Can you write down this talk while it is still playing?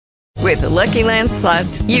With the Lucky Land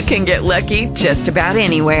Slots, you can get lucky just about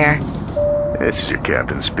anywhere. This is your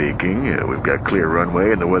captain speaking. We've got clear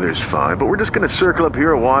runway and the weather's fine, but we're just going to circle up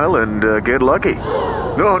here a while and get lucky.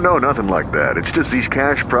 No, nothing like that. It's just these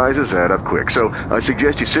cash prizes add up quick. So I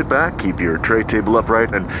suggest you sit back, keep your tray table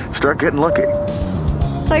upright, and start getting lucky.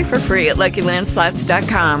 Play for free at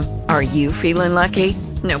LuckyLandSlots.com. Are you feeling lucky?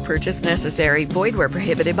 No purchase necessary. Void where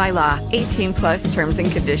prohibited by law. 18+ terms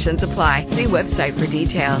and conditions apply. See website for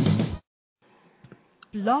details.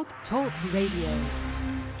 Blog Talk Radio.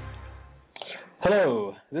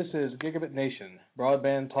 Hello, this is Gigabit Nation,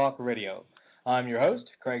 Broadband Talk Radio. I'm your host,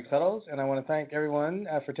 Craig Settles, and I want to thank everyone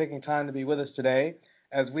for taking time to be with us today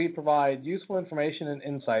as we provide useful information and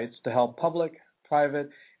insights to help public, private,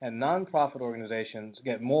 and nonprofit organizations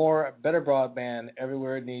get more, better broadband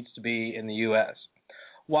everywhere it needs to be in the U.S.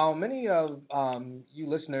 While many of you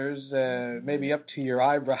listeners may be up to your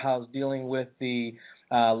eyebrows dealing with the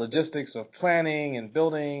logistics of planning and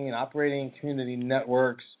building and operating community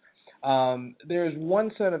networks, there's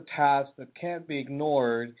one set of tasks that can't be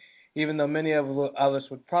ignored, even though many of us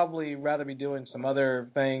would probably rather be doing some other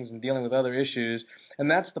things and dealing with other issues, and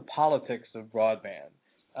that's the politics of broadband.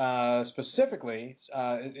 Specifically,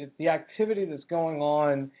 it's the activity that's going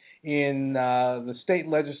on in the state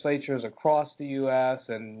legislatures across the U.S.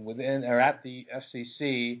 and within or at the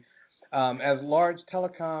FCC as large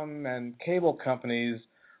telecom and cable companies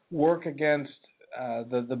work against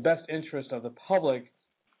the best interest of the public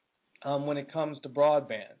when it comes to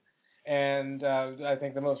broadband. And I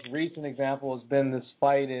think the most recent example has been this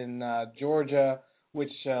fight in Georgia,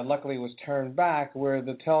 which luckily was turned back, where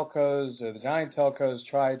the telcos, the giant telcos,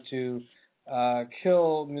 tried to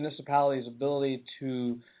kill municipalities' ability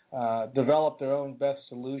to develop their own best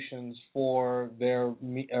solutions for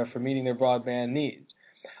meeting their broadband needs.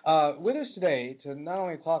 With us today to not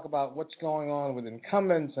only talk about what's going on with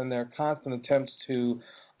incumbents and their constant attempts to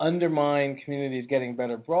undermine communities getting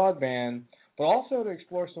better broadband, but also to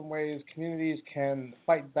explore some ways communities can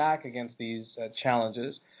fight back against these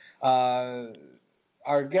challenges.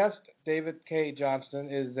 Our guest, David Cay Johnston,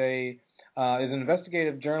 is an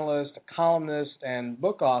investigative journalist, a columnist, and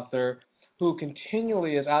book author who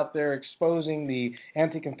continually is out there exposing the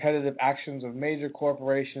anti-competitive actions of major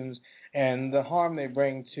corporations and the harm they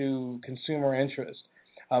bring to consumer interest.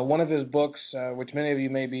 One of his books, which many of you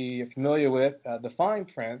may be familiar with, The Fine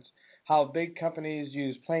Print, How Big Companies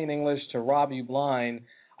Use Plain English to Rob You Blind,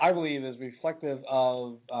 I believe is reflective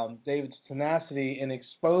of David's tenacity in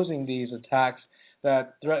exposing these attacks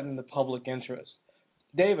that threaten the public interest.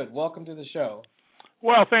 David, welcome to the show.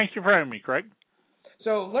 Well, thank you for having me, Craig.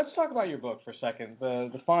 So let's talk about your book for a second,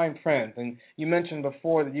 The Fine Print. And you mentioned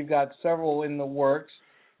before that you've got several in the works,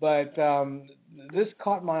 but this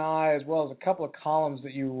caught my eye as well as a couple of columns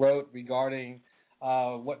that you wrote regarding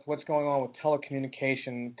what's going on with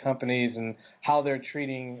telecommunication companies and how they're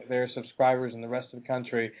treating their subscribers in the rest of the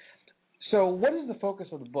country. So what is the focus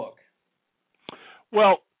of the book?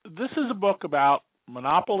 Well, this is a book about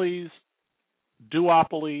monopolies,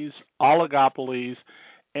 duopolies, oligopolies,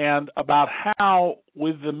 and about how,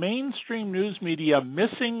 with the mainstream news media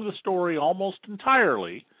missing the story almost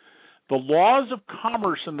entirely, the laws of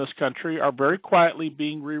commerce in this country are very quietly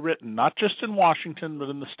being rewritten, not just in Washington, but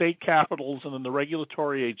in the state capitals and in the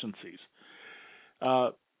regulatory agencies.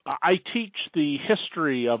 I teach the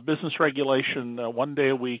history of business regulation one day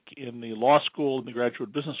a week in the law school and the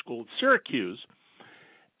graduate business school at Syracuse.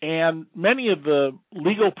 And many of the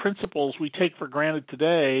legal principles we take for granted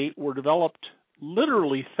today were developed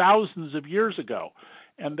literally thousands of years ago,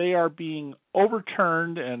 and they are being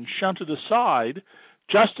overturned and shunted aside,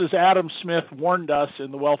 just as Adam Smith warned us in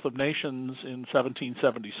The Wealth of Nations in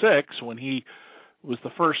 1776, when he was the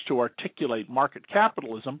first to articulate market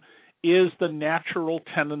capitalism, is the natural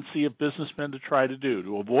tendency of businessmen to try to do,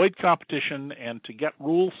 to avoid competition and to get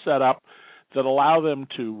rules set up that allow them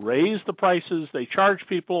to raise the prices they charge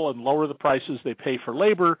people and lower the prices they pay for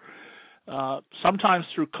labor, sometimes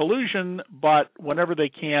through collusion, but whenever they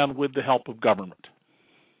can with the help of government.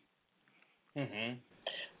 Mm-hmm.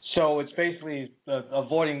 So it's basically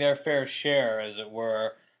avoiding their fair share, as it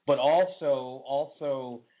were, but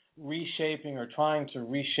also reshaping or trying to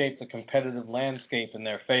reshape the competitive landscape in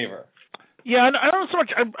their favor. Yeah, and I don't know so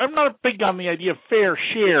much. I'm not big on the idea of fair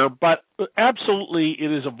share, but absolutely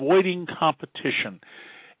it is avoiding competition.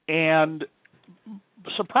 And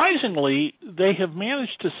surprisingly, they have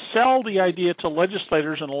managed to sell the idea to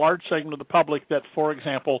legislators and a large segment of the public that, for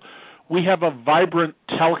example, we have a vibrant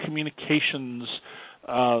telecommunications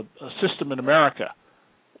system in America.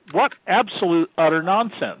 What absolute, utter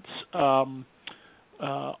nonsense.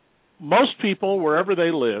 Most people, wherever they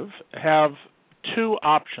live, have two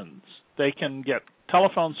options. They can get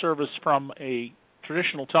telephone service from a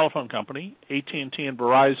traditional telephone company. AT&T and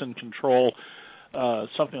Verizon control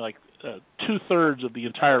something like 2/3 of the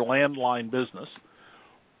entire landline business.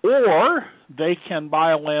 Or they can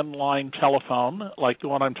buy a landline telephone, like the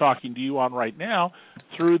one I'm talking to you on right now,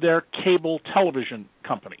 through their cable television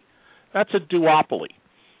company. That's a duopoly,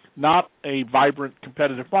 not a vibrant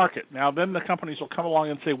competitive market. Now, then the companies will come along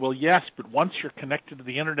and say, well, yes, but once you're connected to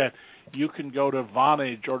the Internet, you can go to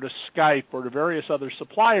Vonage or to Skype or to various other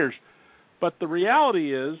suppliers. But the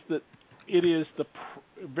reality is that it is the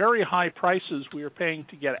very high prices we are paying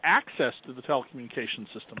to get access to the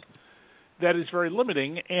telecommunications system that is very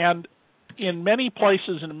limiting. And in many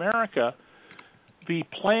places in America, the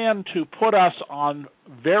plan to put us on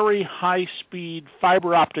very high-speed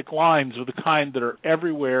fiber optic lines of the kind that are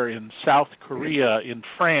everywhere in South Korea, in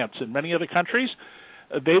France, and many other countries,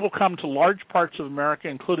 they will come to large parts of America,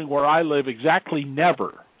 including where I live, exactly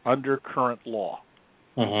never under current law.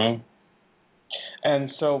 Mm-hmm.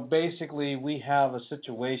 And so basically we have a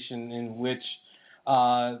situation in which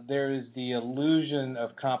there is the illusion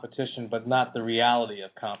of competition, but not the reality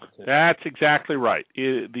of competition. That's exactly right.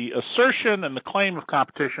 The assertion and the claim of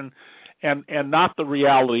competition and not the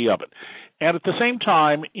reality of it. And at the same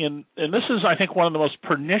time, and this is, I think, one of the most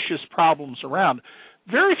pernicious problems around,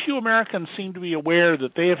 very few Americans seem to be aware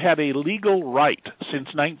that they have had a legal right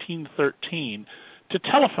since 1913 to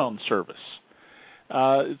telephone service.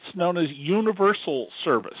 It's known as universal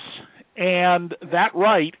service. And that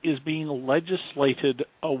right is being legislated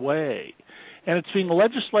away. And it's being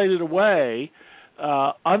legislated away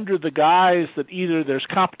under the guise that either there's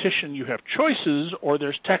competition, you have choices, or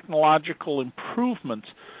there's technological improvements,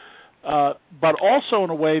 but also in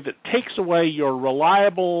a way that takes away your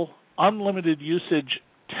reliable, unlimited usage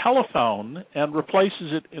telephone and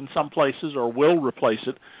replaces it in some places, or will replace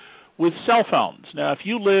it, with cell phones. Now, if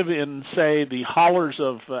you live in, say, the hollers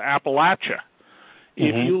of Appalachia,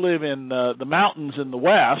 if you live in the mountains in the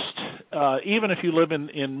West, even if you live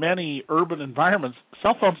in many urban environments,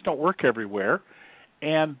 cell phones don't work everywhere,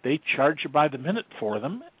 and they charge you by the minute for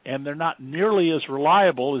them, and they're not nearly as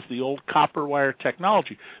reliable as the old copper wire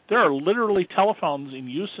technology. There are literally telephones in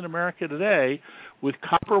use in America today with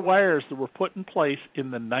copper wires that were put in place in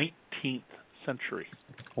the 19th century.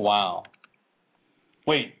 Wow.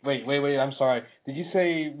 Wait, I'm sorry. Did you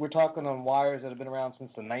say we're talking on wires that have been around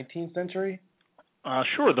since the 19th century?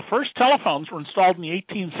 Sure. The first telephones were installed in the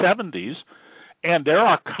 1870s, and there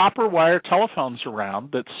are copper wire telephones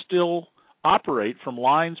around that still operate from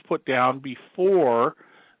lines put down before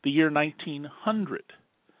the year 1900.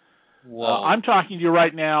 Wow. I'm talking to you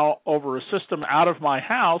right now over a system out of my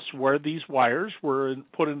house where these wires were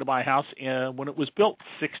put into my house when it was built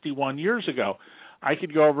 61 years ago. I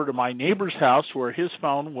could go over to my neighbor's house where his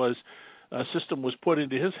system was put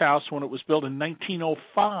into his house when it was built in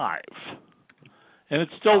 1905. And it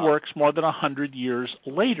still works more than 100 years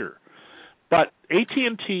later. But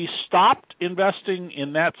AT&T stopped investing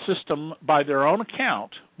in that system by their own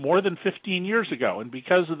account more than 15 years ago. And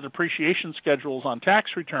because of the depreciation schedules on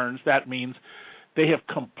tax returns, that means they have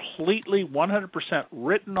completely 100%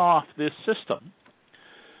 written off this system.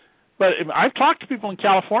 But I've talked to people in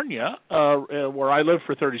California, where I lived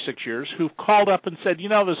for 36 years, who've called up and said,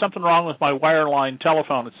 there's something wrong with my wireline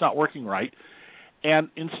telephone. It's not working right. And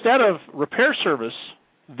instead of repair service,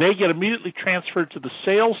 they get immediately transferred to the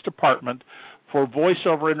sales department for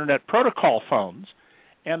voice-over Internet protocol phones.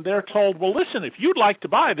 And they're told, well, listen, if you'd like to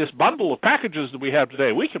buy this bundle of packages that we have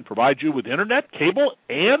today, we can provide you with Internet, cable,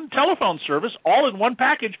 and telephone service all in one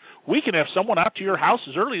package. We can have someone out to your house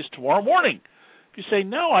as early as tomorrow morning. If you say,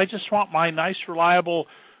 no, I just want my nice, reliable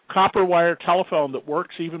copper wire telephone that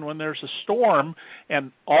works even when there's a storm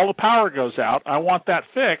and all the power goes out, I want that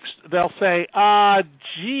fixed, they'll say, I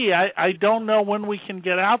don't know when we can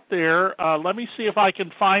get out there. Let me see if I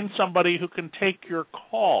can find somebody who can take your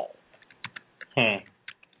call.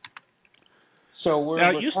 So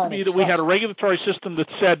now, it used to be that we had a regulatory system that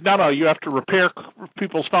said, no, you have to repair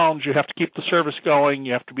people's phones, you have to keep the service going,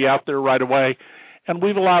 you have to be out there right away, and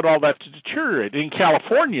we've allowed all that to deteriorate. In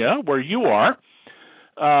California, where you are,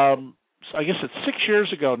 I guess it's 6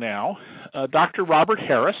 years ago now, Dr. Robert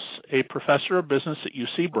Harris, a professor of business at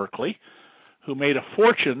UC Berkeley, who made a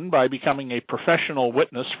fortune by becoming a professional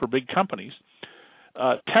witness for big companies,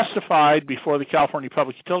 testified before the California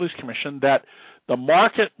Public Utilities Commission that the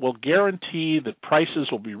market will guarantee that prices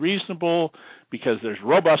will be reasonable because there's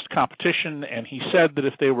robust competition, and he said that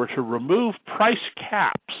if they were to remove price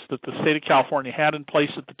caps that the state of California had in place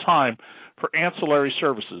at the time for ancillary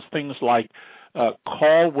services, things like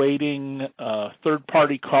call waiting,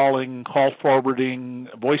 third-party calling, call forwarding,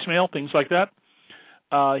 voicemail, things like that,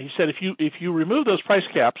 he said, if you remove those price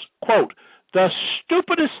caps, quote, the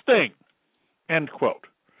stupidest thing, end quote.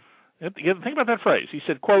 Think about that phrase. He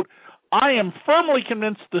said, quote, I am firmly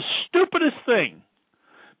convinced the stupidest thing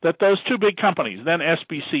that those two big companies, then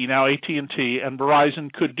SBC, now AT&T, and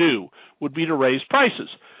Verizon could do would be to raise prices.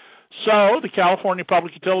 So the California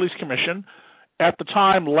Public Utilities Commission, at the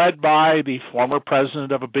time led by the former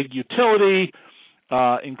president of a big utility,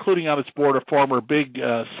 including on its board a former big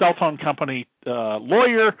cell phone company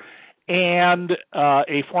lawyer, and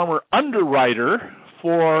a former underwriter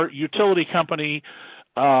for utility company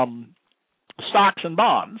stocks and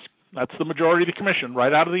bonds. That's the majority of the commission,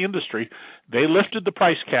 right out of the industry. They lifted the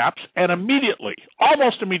price caps, and immediately,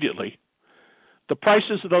 almost immediately, the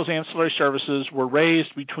prices of those ancillary services were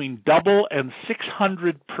raised between double and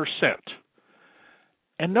 600%.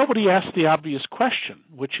 And nobody asked the obvious question,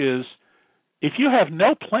 which is, if you have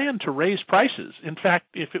no plan to raise prices, in fact,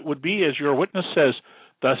 if it would be, as your witness says,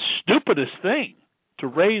 the stupidest thing to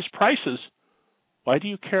raise prices, why do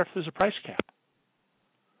you care if there's a price cap?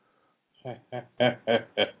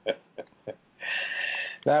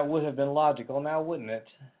 That would have been logical now, wouldn't it?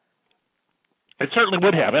 It certainly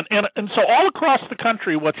would have. And so all across the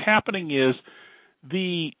country, what's happening is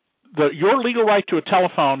your legal right to a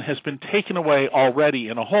telephone has been taken away already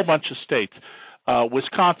in a whole bunch of states.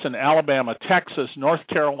 Wisconsin, Alabama, Texas, North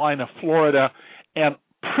Carolina, Florida, and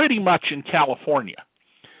pretty much in California.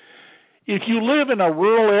 If you live in a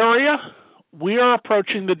rural area, we are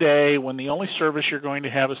approaching the day when the only service you're going to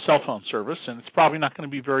have is cell phone service, and it's probably not going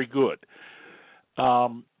to be very good.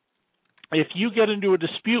 If you get into a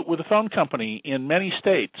dispute with a phone company in many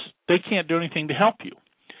states, they can't do anything to help you.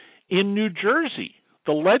 In New Jersey,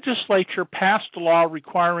 the legislature passed a law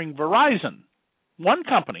requiring Verizon, one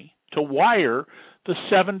company, to wire the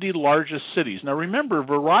 70 largest cities. Now remember,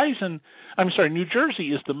 New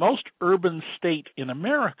Jersey is the most urban state in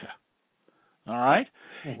America. All right?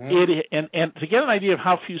 Mm-hmm. And to get an idea of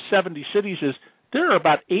how few 70 cities is, there are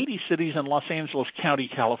about 80 cities in Los Angeles County,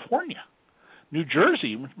 California. New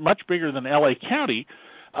Jersey, much bigger than L.A. County,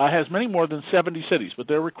 has many more than 70 cities, but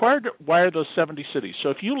they're required to wire those 70 cities. So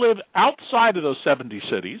if you live outside of those 70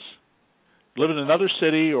 cities, live in another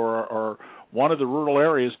city or one of the rural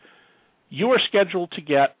areas, you are scheduled to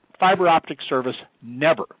get fiber optic service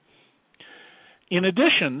never. In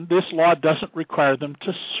addition, this law doesn't require them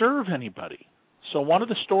to serve anybody. So one of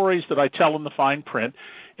the stories that I tell in the fine print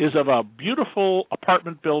is of a beautiful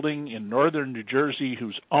apartment building in northern New Jersey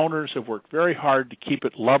whose owners have worked very hard to keep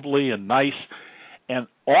it lovely and nice, and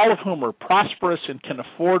all of whom are prosperous and can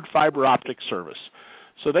afford fiber optic service.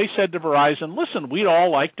 So they said to Verizon, listen, we'd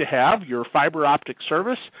all like to have your fiber optic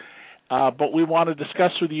service, but we want to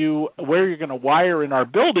discuss with you where you're going to wire in our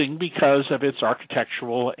building because of its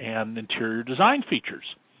architectural and interior design features.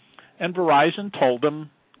 And Verizon told them,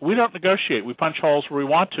 we don't negotiate. We punch holes where we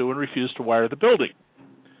want to and refuse to wire the building.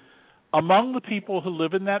 Among the people who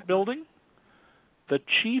live in that building, the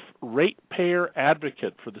chief ratepayer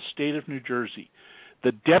advocate for the state of New Jersey,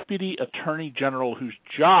 the deputy attorney general whose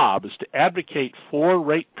job is to advocate for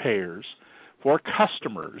ratepayers, for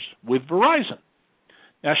customers with Verizon.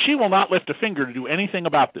 Now, she will not lift a finger to do anything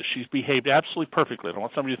about this. She's behaved absolutely perfectly. I don't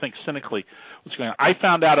want somebody to think cynically what's going on. I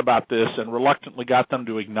found out about this and reluctantly got them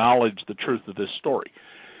to acknowledge the truth of this story.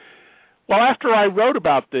 Well, after I wrote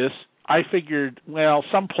about this, I figured, well,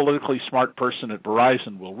 some politically smart person at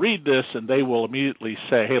Verizon will read this and they will immediately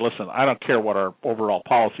say, hey, listen, I don't care what our overall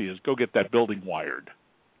policy is. Go get that building wired.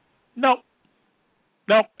 No.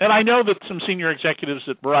 And I know that some senior executives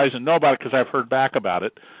at Verizon know about it because I've heard back about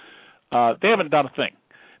it. They haven't done a thing.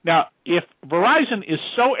 Now, if Verizon is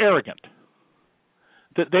so arrogant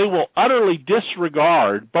that they will utterly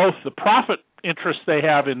disregard both the profit interests they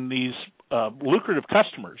have in these lucrative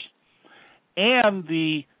customers and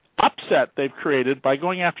the upset they've created by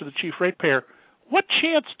going after the chief ratepayer, what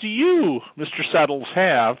chance do you, Mr. Settles,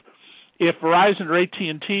 have if Verizon or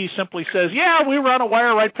AT&T simply says, yeah, we run a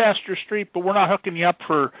wire right past your street, but we're not hooking you up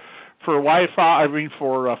for Wi-Fi,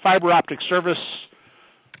 for fiber optic service,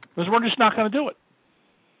 because we're just not going to do it.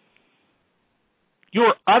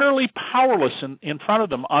 You're utterly powerless in front of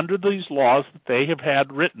them under these laws that they have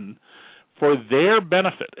had written for their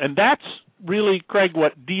benefit. And that's really, Craig,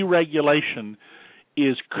 what deregulation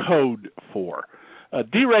is code for.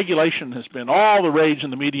 Deregulation has been all the rage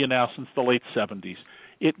in the media now since the late 70s.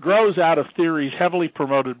 It grows out of theories heavily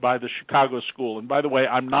promoted by the Chicago School. And by the way,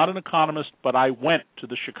 I'm not an economist, but I went to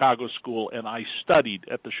the Chicago School and I studied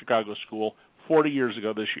at the Chicago School 40 years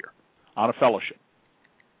ago this year on a fellowship.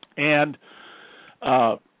 And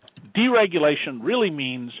deregulation really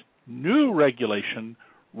means new regulation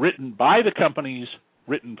written by the companies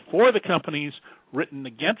written for the companies, written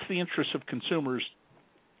against the interests of consumers,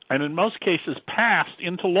 and in most cases passed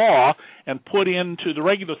into law and put into the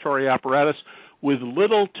regulatory apparatus with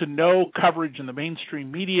little to no coverage in the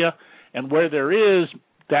mainstream media, and where there is,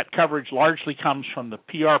 that coverage largely comes from the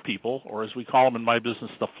PR people, or as we call them in my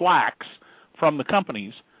business, the flacks from the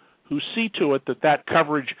companies, who see to it that that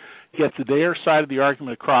coverage gets their side of the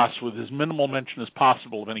argument across with as minimal mention as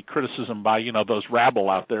possible of any criticism by, those rabble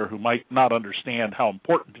out there who might not understand how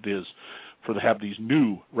important it is for to have these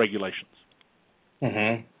new regulations.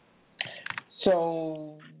 Mm-hmm.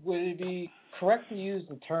 So would it be correct to use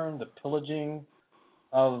the term the pillaging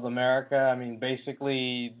of America? I mean,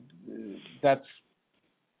 basically, that's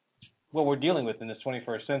what we're dealing with in this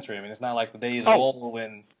 21st century. I mean, it's not like the days of old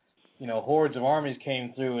when, hordes of armies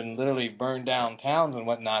came through and literally burned down towns and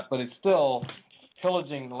whatnot, but it's still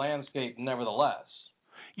pillaging the landscape nevertheless.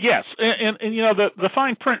 Yes, and the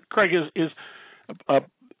fine print, Craig, is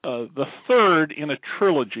the third in a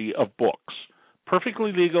trilogy of books.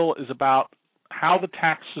 Perfectly Legal is about how the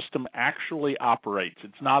tax system actually operates.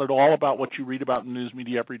 It's not at all about what you read about in the news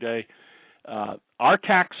media every day. Our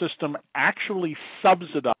tax system actually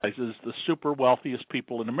subsidizes the super wealthiest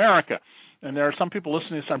people in America. And there are some people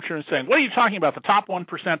listening to this, I'm sure, and saying, what are you talking about? The top 1%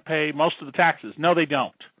 pay most of the taxes. No, they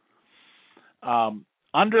don't.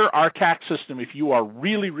 Under our tax system, if you are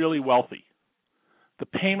really, really wealthy, the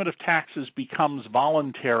payment of taxes becomes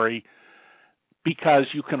voluntary because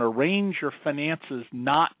you can arrange your finances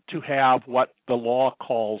not to have what the law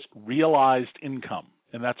calls realized income.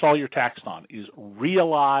 And that's all you're taxed on, is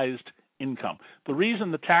realized income. The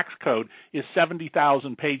reason the tax code is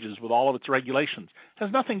 70,000 pages with all of its regulations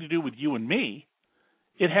has nothing to do with you and me.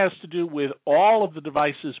 It has to do with all of the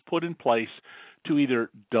devices put in place to either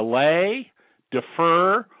delay,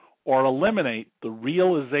 defer, or eliminate the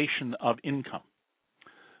realization of income.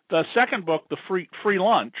 The second book, The Free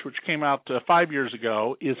Lunch, which came out 5 years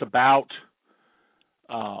ago, is about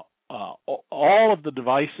all of the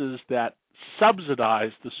devices that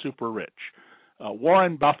subsidize the super rich.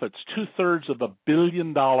 Warren Buffett's 2/3 of $1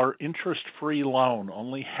 billion interest-free loan,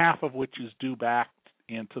 only half of which is due back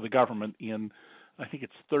to the government in, I think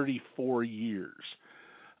it's 34 years.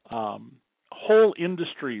 Whole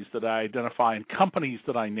industries that I identify and companies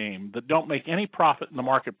that I name that don't make any profit in the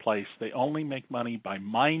marketplace. They only make money by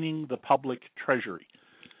mining the public treasury.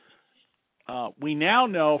 We now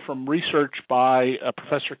know from research by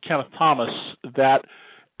Professor Kenneth Thomas that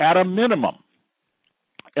at a minimum,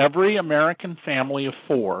 every American family of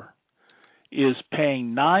four is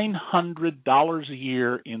paying $900 a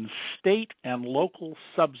year in state and local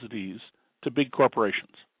subsidies to big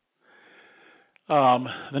corporations.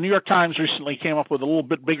 The New York Times recently came up with a little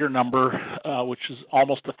bit bigger number, which is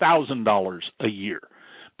almost $1,000 a year.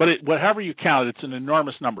 But whatever you count it, it's an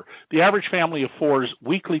enormous number. The average family of four's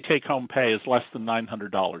weekly take-home pay is less than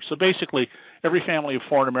 $900. So basically, every family of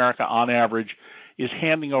four in America, on average, is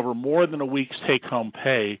handing over more than a week's take-home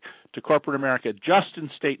pay to corporate America just in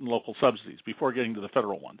state and local subsidies before getting to the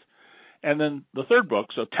federal ones. And then the third book,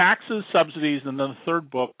 so taxes, subsidies, and then the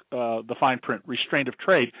third book, the fine print, restraint of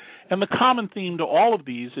trade. And the common theme to all of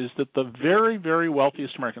these is that the very, very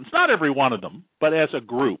wealthiest Americans, not every one of them, but as a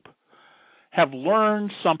group, have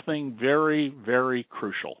learned something very, very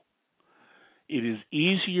crucial. It is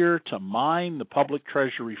easier to mine the public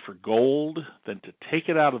treasury for gold than to take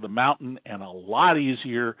it out of the mountain, and a lot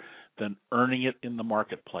easier than earning it in the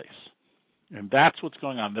marketplace. And that's what's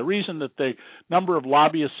going on. The reason that the number of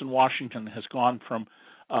lobbyists in Washington has gone from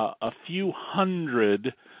a few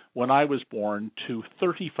hundred when I was born to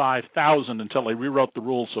 35,000 until they rewrote the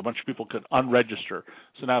rules so a bunch of people could unregister.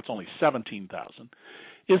 So now it's only 17,000.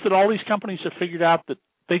 Is that all these companies have figured out that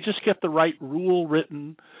they just get the right rule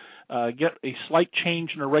written, get a slight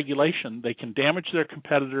change in a regulation, they can damage their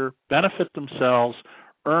competitor, benefit themselves,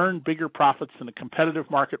 earn bigger profits than a competitive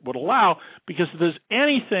market would allow, because if there's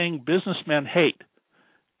anything businessmen hate,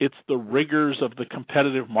 it's the rigors of the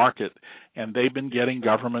competitive market, and they've been getting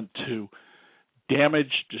government to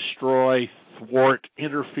damage, destroy, thwart,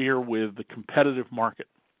 interfere with the competitive market.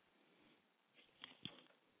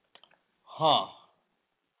 Huh.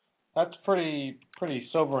 That's pretty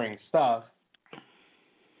sobering stuff.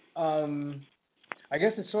 I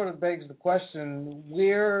guess it sort of begs the question,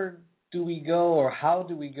 where do we go, or how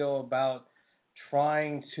do we go about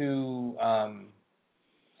trying to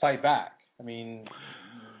fight back? I mean,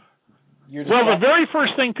 the very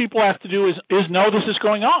first thing people have to do is know this is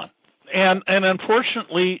going on, and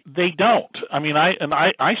unfortunately they don't. I mean,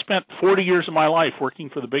 I spent 40 years of my life working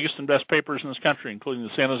for the biggest and best papers in this country, including the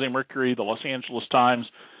San Jose Mercury, the Los Angeles Times,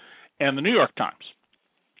 and the New York Times,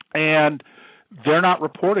 and they're not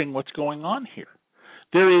reporting what's going on here.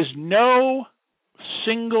 There is no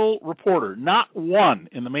single reporter, not one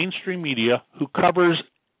in the mainstream media, who covers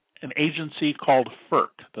an agency called FERC,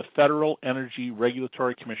 the Federal Energy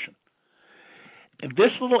Regulatory Commission. And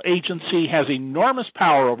this little agency has enormous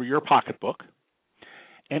power over your pocketbook.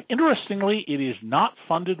 And interestingly, it is not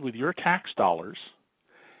funded with your tax dollars.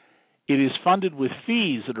 It is funded with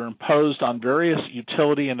fees that are imposed on various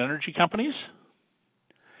utility and energy companies.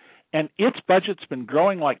 And its budget's been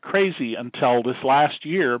growing like crazy until this last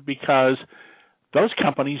year because those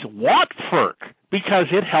companies want FERC because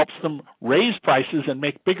it helps them raise prices and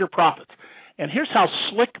make bigger profits. And here's how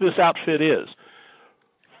slick this outfit is.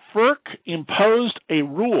 FERC imposed a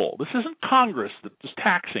rule. This isn't Congress that is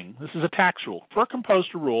taxing. This is a tax rule. FERC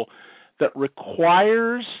imposed a rule that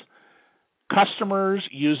requires customers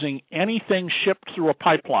using anything shipped through a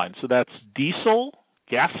pipeline, so that's diesel,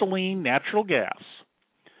 gasoline, natural gas,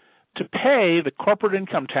 to pay the corporate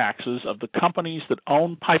income taxes of the companies that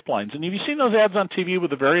own pipelines. And have you seen those ads on TV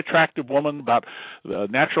with a very attractive woman about the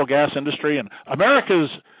natural gas industry and America's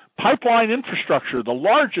pipeline infrastructure, the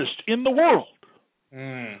largest in the world?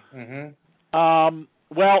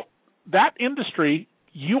 Well, that industry,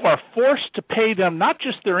 you are forced to pay them not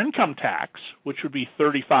just their income tax, which would be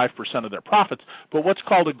 35% of their profits, but what's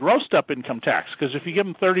called a grossed-up income tax. Because if you give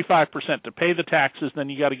them 35% to pay the taxes, then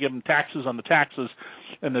you got to give them taxes on the taxes,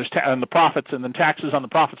 and there's and the profits, and then taxes on the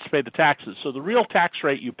profits to pay the taxes. So the real tax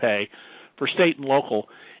rate you pay for state and local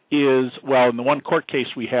is, well, in the one court case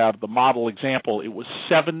we have, the model example, it was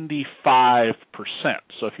 75%.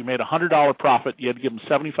 So if you made a $100 profit, you had to give them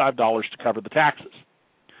 $75 to cover the taxes.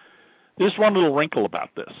 There's one little wrinkle about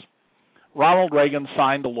this. Ronald Reagan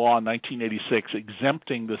signed a law in 1986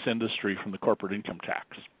 exempting this industry from the corporate income tax.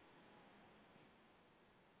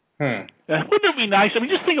 Wouldn't it be nice? I mean,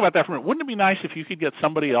 just think about that for a minute. Wouldn't it be nice if you could get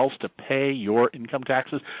somebody else to pay your income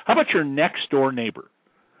taxes? How about your next-door neighbor?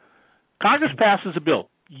 Congress passes a bill.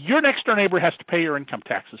 Your next-door neighbor has to pay your income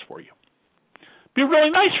taxes for you. Be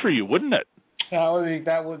really nice for you, wouldn't it?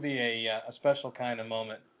 That would be a special kind of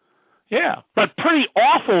moment. Yeah, but pretty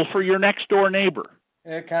awful for your next-door neighbor.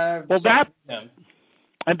 It kind of. Well,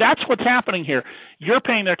 and that's what's happening here. You're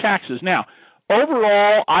paying their taxes. Now,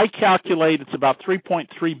 overall, I calculate it's about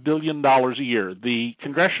 $3.3 billion a year. The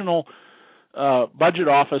Congressional Budget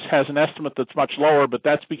Office has an estimate that's much lower, but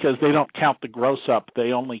that's because they don't count the gross up.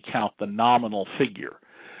 They only count the nominal figure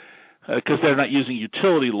because they're not using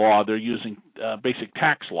utility law. They're using basic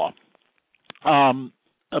tax law.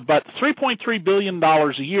 But $3.3 billion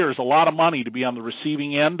a year is a lot of money to be on the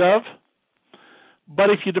receiving end of. But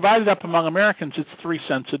if you divide it up among Americans, it's 3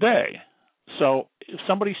 cents a day. So if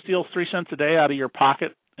somebody steals 3 cents a day out of your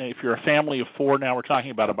pocket, if you're a family of four, now we're talking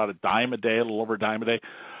about a dime a day, a little over a dime a day,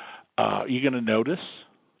 are you going to notice?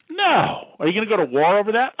 No. Are you going to go to war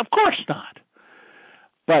over that? Of course not.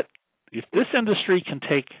 But if this industry can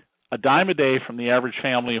take a dime a day from the average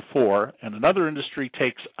family of four, and another industry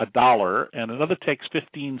takes $1, and another takes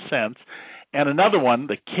 15 cents, and another one,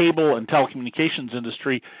 the cable and telecommunications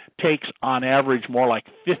industry, takes on average more like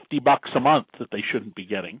 $50 a month that they shouldn't be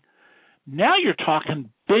getting. Now you're talking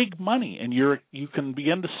big money, and you can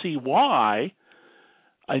begin to see why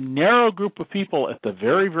a narrow group of people at the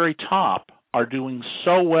very, very top are doing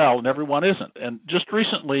so well and everyone isn't. And just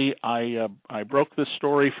recently, I broke this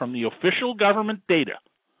story from the official government data,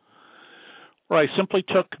 where I simply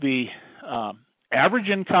took the average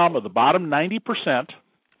income of the bottom 90%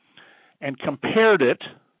 and compared it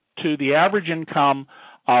to the average income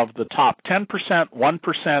of the top 10%,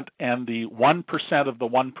 1%, and the 1% of the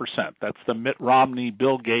 1%. That's the Mitt Romney,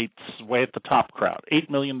 Bill Gates, way at the top crowd. $8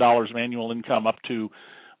 million of annual income up to,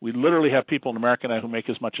 we literally have people in America now who make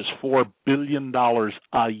as much as $4 billion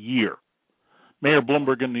a year. Mayor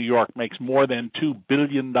Bloomberg in New York makes more than $2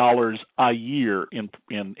 billion a year in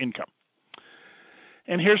income.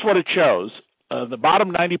 And here's what it shows. The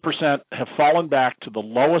bottom 90% have fallen back to the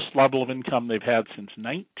lowest level of income they've had since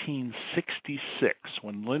 1966,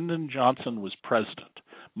 when Lyndon Johnson was president.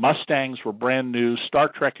 Mustangs were brand new, Star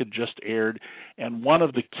Trek had just aired, and one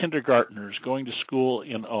of the kindergartners going to school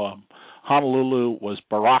in Honolulu was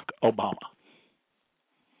Barack Obama.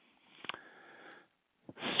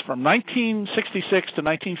 From 1966 to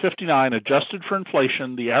 1959, adjusted for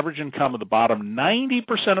inflation, the average income of the bottom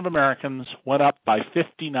 90% of Americans went up by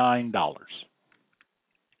 $59.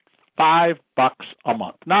 $5 a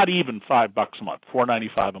month, not even $5 a month,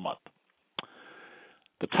 $4.95 a month.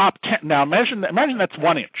 The top 10. Now imagine that's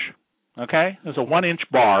 1 inch. Okay, there's a 1 inch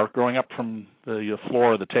bar growing up from the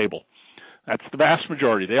floor of the table. That's the vast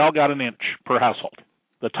majority. They all got an inch per household.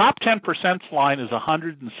 The top 10% line is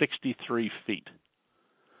 163 feet.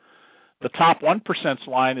 The top 1%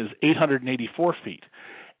 line is 884 feet.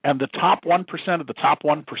 And the top 1% of the top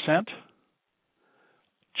 1%,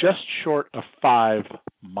 just short of 5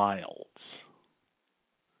 miles.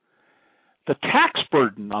 The tax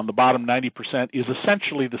burden on the bottom 90% is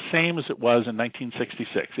essentially the same as it was in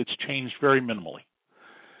 1966. It's changed very minimally.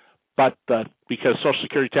 But because Social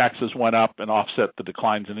Security taxes went up and offset the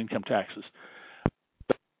declines in income taxes.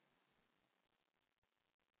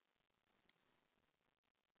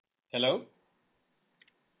 Hello?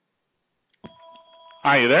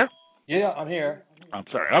 Are you there? Yeah, I'm here. I'm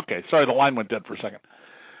sorry. Okay, sorry, the line went dead for a second.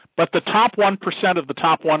 But the top 1% of the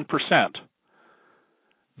top 1%,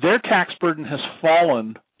 their tax burden has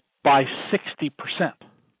fallen by 60%.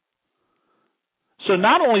 So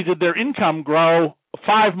not only did their income grow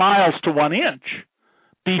 5 miles to 1 inch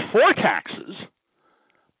before taxes,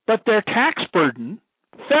 but their tax burden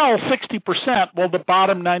fell 60%, while the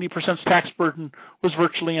bottom 90%'s tax burden was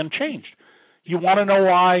virtually unchanged. You want to know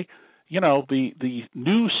why? The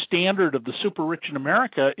new standard of the super rich in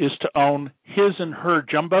America is to own his and her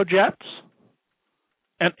jumbo jets.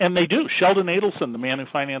 And they do. Sheldon Adelson, the man who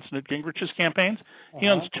financed Newt Gingrich's campaigns, he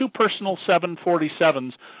owns 2 personal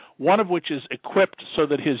 747s, one of which is equipped so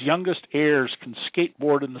that his youngest heirs can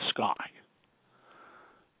skateboard in the sky.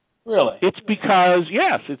 Really? It's because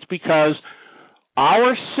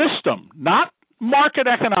our system, not market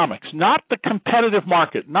economics, not the competitive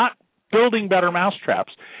market, not building better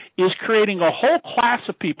mousetraps, is creating a whole class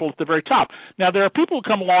of people at the very top. Now, there are people who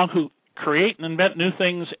come along who create and invent new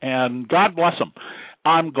things, and God bless them.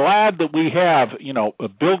 I'm glad that we have,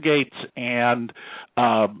 Bill Gates and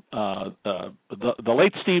the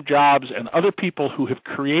late Steve Jobs and other people who have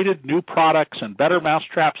created new products and better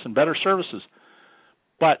mousetraps and better services.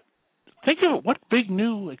 But think of it, what big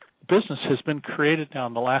new business has been created now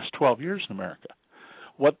in the last 12 years in America?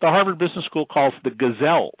 What the Harvard Business School calls the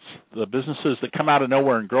gazelles, the businesses that come out of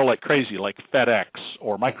nowhere and grow like crazy, like FedEx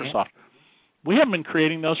or Microsoft. We haven't been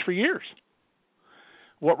creating those for years.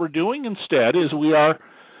 What we're doing instead is we are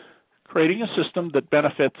creating a system that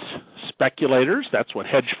benefits speculators. That's what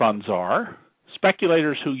hedge funds are.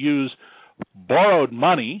 Speculators who use borrowed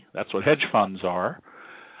money. That's what hedge funds are.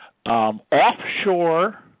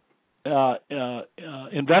 Offshore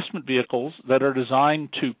investment vehicles that are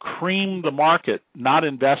designed to cream the market, not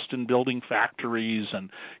invest in building factories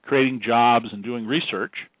and creating jobs and doing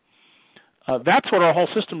research. That's what our whole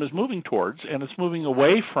system is moving towards, and it's moving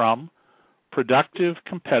away from productive,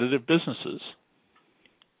 competitive businesses.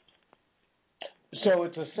 So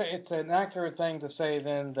it's an accurate thing to say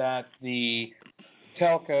then that the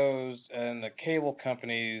telcos and the cable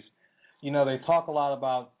companies, they talk a lot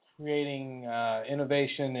about creating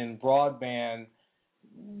innovation in broadband.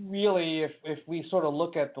 Really, if we sort of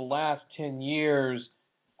look at the last 10 years,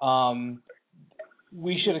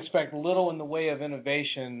 we should expect little in the way of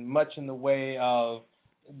innovation, much in the way of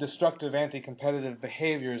destructive anti-competitive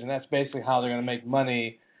behaviors, and that's basically how they're going to make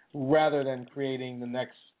money rather than creating the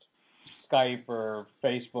next Skype or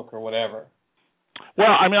Facebook or whatever. Well,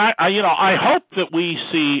 I hope that we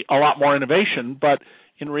see a lot more innovation, but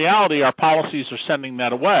in reality, our policies are sending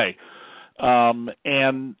that away. And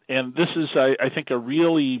this is, I think, a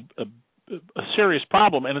really a serious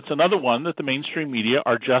problem, and it's another one that the mainstream media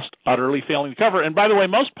are just utterly failing to cover. And by the way,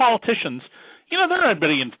 most politicians, they're not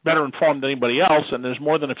better informed than anybody else, and there's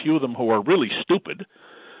more than a few of them who are really stupid.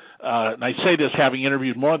 And I say this having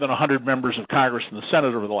interviewed more than 100 members of Congress and the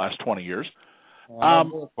Senate over the last 20 years. They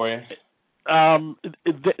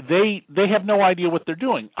have no idea what they're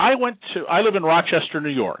doing. I live in Rochester, New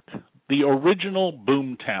York, the original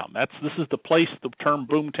boom town. This is the place the term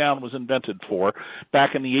boom town was invented for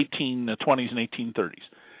back in the 1820s and 1830s.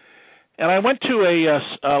 And I went to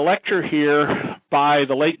a lecture here by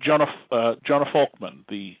the late Jonah Folkman,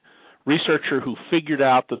 the researcher who figured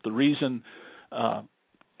out that the reason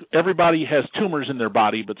everybody has tumors in their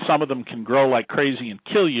body, but some of them can grow like crazy and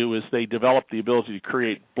kill you, is they develop the ability to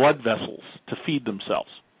create blood vessels to feed themselves.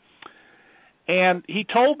 And he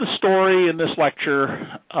told the story in this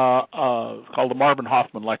lecture called the Marvin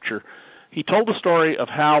Hoffman Lecture. He told the story of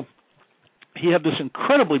how he had this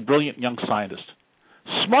incredibly brilliant young scientist,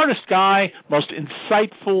 smartest guy, most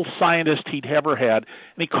insightful scientist he'd ever had.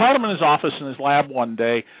 And he called him in his office in his lab one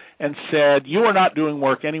day and said, "You are not doing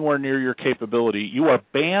work anywhere near your capability. You are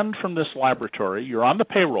banned from this laboratory. You're on the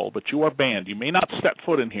payroll, but you are banned. You may not step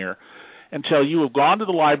foot in here until you have gone to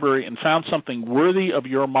the library and found something worthy of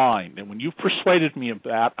your mind. And when you've persuaded me of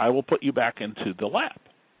that, I will put you back into the lab."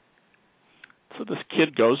 So this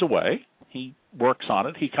kid goes away. He works on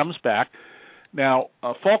it. He comes back. Now,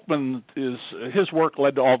 Folkman, his work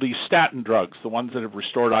led to all these statin drugs, the ones that have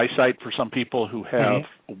restored eyesight for some people who have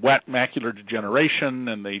wet macular degeneration,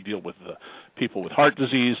 and they deal with people with heart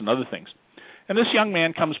disease and other things. And this young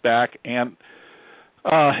man comes back and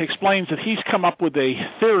explains that he's come up with a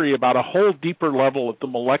theory about a whole deeper level at the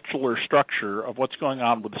molecular structure of what's going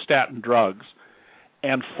on with the statin drugs.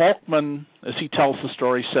 And Folkman, as he tells the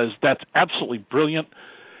story, says, that's absolutely brilliant,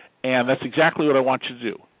 and that's exactly what I want you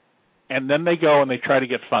to do. And then they go and they try to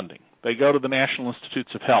get funding. They go to the National Institutes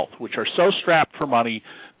of Health, which are so strapped for money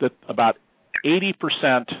that about 80%,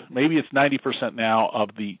 maybe it's 90% now, of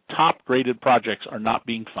the top-graded projects are not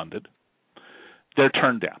being funded. They're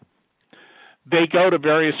turned down. They go to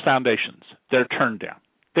various foundations. They're turned down.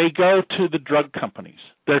 They go to the drug companies.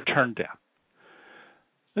 They're turned down.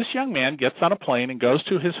 This young man gets on a plane and goes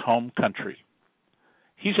to his home country.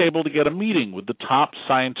 He's able to get a meeting with the top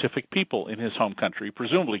scientific people in his home country,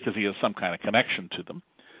 presumably because he has some kind of connection to them.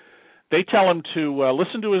 They tell him to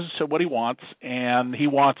listen to what he wants, and he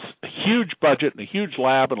wants a huge budget and a huge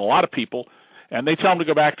lab and a lot of people, and they tell him to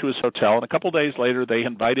go back to his hotel, and a couple of days later they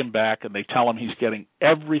invite him back, and they tell him he's getting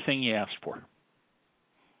everything he asked for.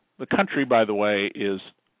 The country, by the way, is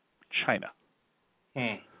China.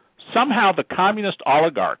 Somehow the communist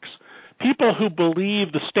oligarchs, people who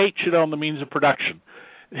believe the state should own the means of production,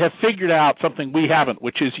 have figured out something we haven't,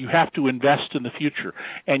 which is you have to invest in the future,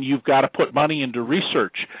 and you've got to put money into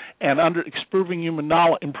research and improving human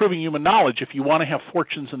knowledge if you want to have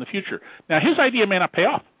fortunes in the future. Now, his idea may not pay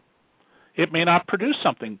off. It may not produce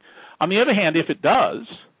something. On the other hand, if it does,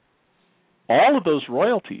 all of those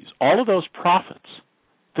royalties, all of those profits,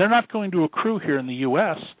 they're not going to accrue here in the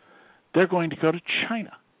U.S. They're going to go to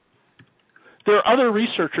China. There are other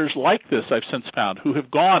researchers like this, I've since found, who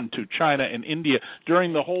have gone to China and India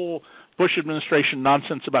during the whole Bush administration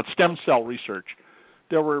nonsense about stem cell research.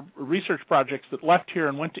 There were research projects that left here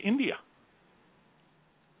and went to India.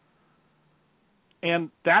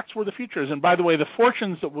 And that's where the future is. And by the way, the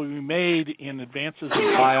fortunes that will be made in advances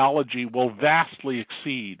in biology will vastly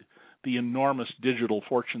exceed the enormous digital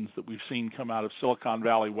fortunes that we've seen come out of Silicon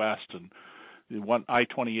Valley West and the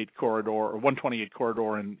I-28 corridor or 128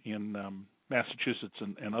 corridor in Massachusetts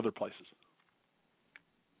and other places.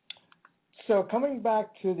 So coming back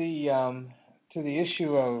to the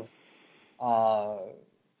issue of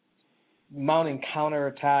mounting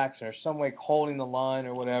counterattacks or some way holding the line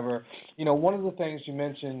or whatever, one of the things you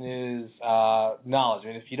mentioned is knowledge. I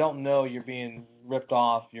mean, if you don't know you're being ripped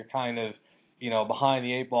off, you're kind of behind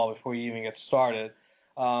the eight ball before you even get started.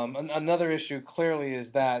 Another issue clearly is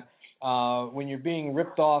that when you're being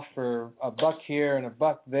ripped off for a buck here and a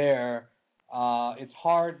buck there, it's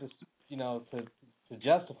hard to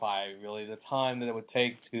justify really the time that it would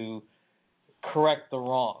take to correct the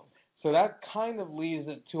wrong. So that kind of leaves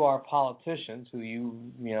it to our politicians, who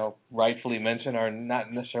you rightfully mentioned are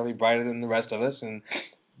not necessarily brighter than the rest of us and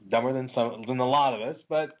dumber than a lot of us,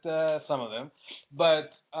 but some of them.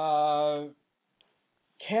 But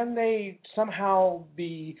can they somehow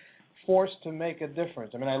be forced to make a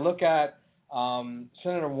difference? I mean, I look at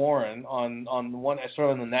Senator Warren on one sort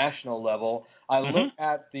of on the national level. I look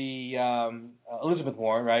at the Elizabeth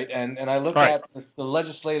Warren, right, and I look at the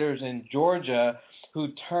legislators in Georgia who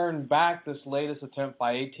turned back this latest attempt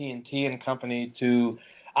by AT&T and company to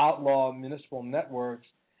outlaw municipal networks,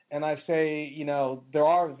 and I say, there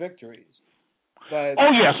are victories. But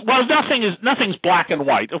yes, well, nothing's black and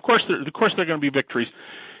white. Of course, there are going to be victories,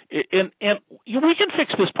 and we can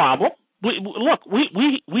fix this problem.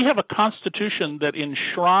 We have a constitution that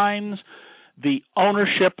enshrines the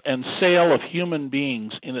ownership and sale of human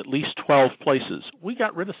beings in at least 12 places. We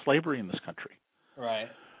got rid of slavery in this country. Right.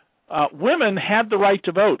 Women had the right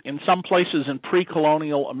to vote in some places in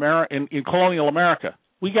pre-colonial America. In colonial America,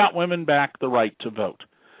 we got women back the right to vote.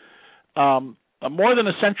 More than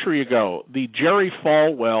a century ago, the Jerry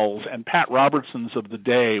Falwells and Pat Robertsons of the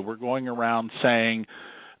day were going around saying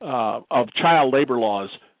of child labor laws,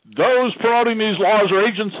 those promoting these laws are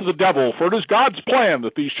agents of the devil, for it is God's plan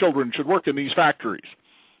that these children should work in these factories.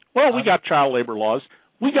 Well, we got child labor laws.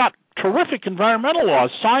 We got terrific environmental laws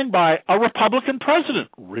signed by a Republican president,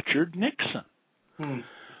 Richard Nixon.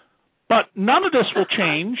 But none of this will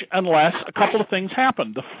change unless a couple of things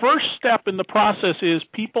happen. The first step in the process is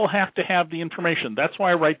people have to have the information. That's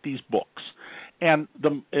why I write these books. And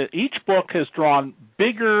each book has drawn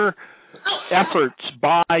bigger efforts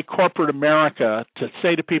by corporate America to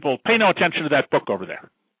say to people, pay no attention to that book over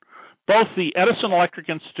there. Both the Edison Electric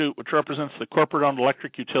Institute, which represents the corporate-owned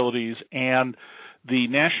electric utilities, and the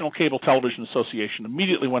National Cable Television Association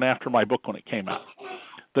immediately went after my book when it came out.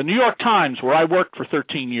 The New York Times, where I worked for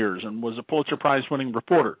 13 years and was a Pulitzer Prize-winning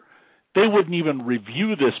reporter, they wouldn't even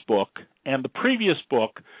review this book, and the previous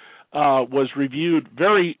book was reviewed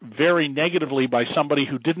very, very negatively by somebody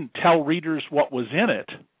who didn't tell readers what was in it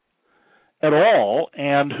at all,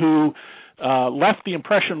 and who left the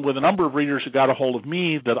impression with a number of readers who got a hold of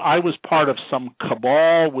me that I was part of some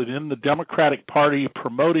cabal within the Democratic Party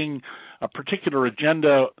promoting a particular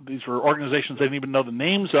agenda. These were organizations I didn't even know the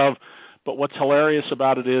names of, but what's hilarious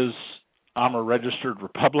about it is I'm a registered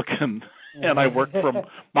Republican, and I work from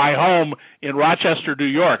my home in Rochester, New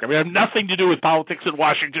York. I mean, I have nothing to do with politics in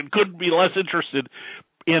Washington, couldn't be less interested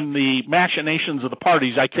in the machinations of the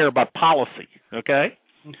parties. I care about policy, okay?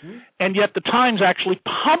 Mm-hmm. And yet the Times actually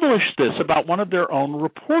published this about one of their own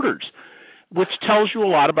reporters, which tells you a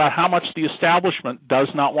lot about how much the establishment does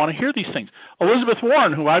not want to hear these things. Elizabeth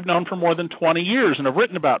Warren, who I've known for more than 20 years and have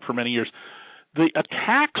written about for many years, the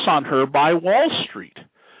attacks on her by Wall Street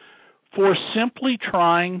for simply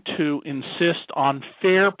trying to insist on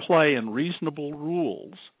fair play and reasonable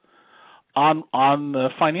rules on the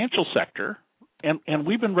financial sector. And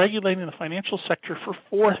we've been regulating the financial sector for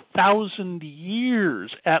 4,000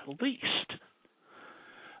 years at least.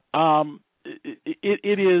 There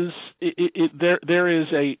is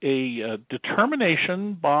a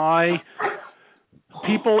determination by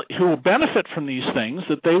people who will benefit from these things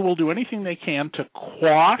that they will do anything they can to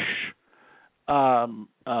quash,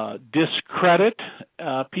 discredit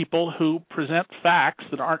people who present facts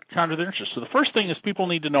that aren't counter their interests. So the first thing is people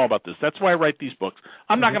need to know about this. That's why I write these books.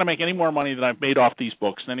 I'm not going to make any more money than I've made off these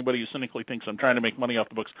books. And anybody who cynically thinks I'm trying to make money off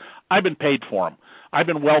the books, I've been paid for them. I've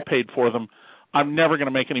been well paid for them. I'm never going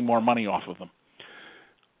to make any more money off of them.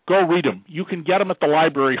 Go read them. You can get them at the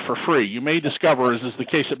library for free. You may discover, as is the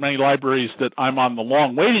case at many libraries, that I'm on the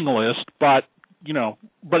long waiting list, but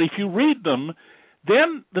if you read them,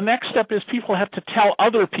 then the next step is people have to tell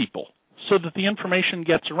other people so that the information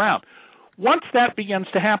gets around. Once that begins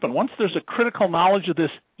to happen, once there's a critical knowledge of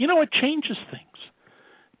this, it changes things.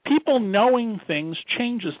 People knowing things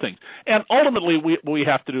changes things. And ultimately what we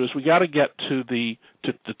have to do is we got to get to the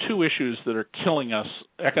two issues that are killing us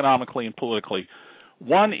economically and politically.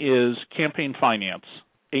 One is campaign finance.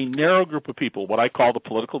 A narrow group of people, what I call the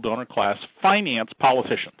political donor class, finance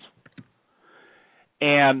politicians.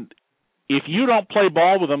 And if you don't play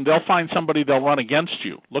ball with them, they'll find somebody they'll run against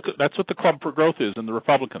you. That's what the Club for Growth is in the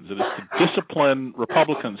Republicans. It is to discipline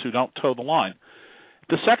Republicans who don't toe the line.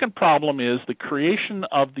 The second problem is the creation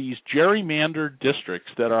of these gerrymandered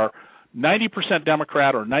districts that are 90%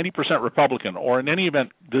 Democrat or 90% Republican, or in any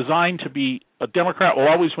event designed to be a Democrat will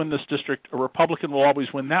always win this district, a Republican will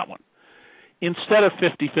always win that one, instead of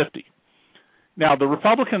 50-50. Now, the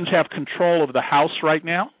Republicans have control of the House right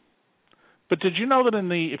now, but did you know that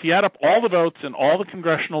if you add up all the votes in all the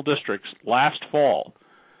congressional districts last fall,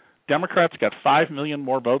 Democrats got 5 million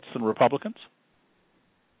more votes than Republicans?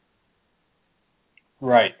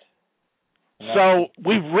 Right. So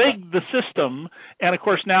we've rigged the system, and of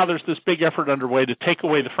course now there's this big effort underway to take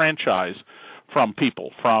away the franchise from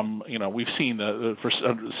people. We've seen for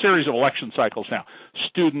a series of election cycles now,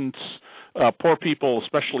 students, poor people,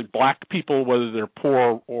 especially black people, whether they're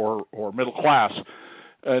poor or middle class,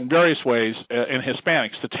 in various ways, and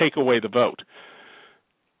Hispanics, to take away the vote.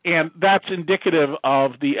 And that's indicative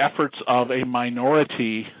of the efforts of a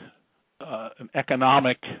minority, an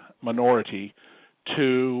economic minority,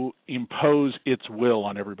 to impose its will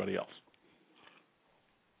on everybody else.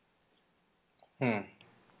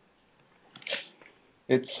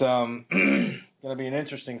 It's going to be an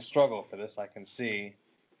interesting struggle for this, I can see.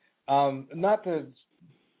 Not to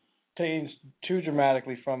change too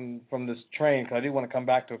dramatically from this train, because I do want to come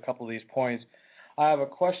back to a couple of these points. I have a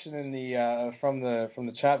question in the from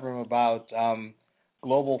the chat room about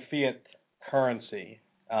global fiat currency,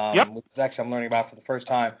 which is actually I'm learning about for the first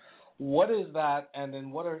time. What is that, and then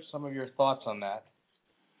what are some of your thoughts on that?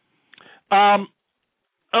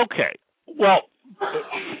 Okay. Well,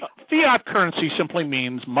 fiat currency simply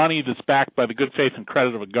means money that's backed by the good faith and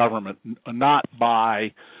credit of a government, not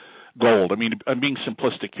by gold. I mean, I'm being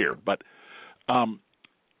simplistic here, but,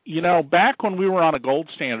 back when we were on a gold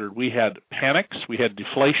standard, we had panics, we had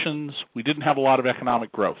deflations, we didn't have a lot of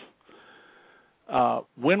economic growth.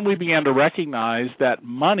 When we began to recognize that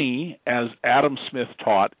money, as Adam Smith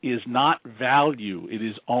taught, is not value, it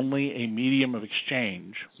is only a medium of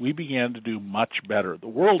exchange, we began to do much better. The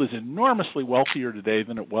world is enormously wealthier today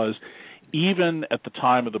than it was even at the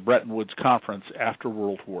time of the Bretton Woods Conference after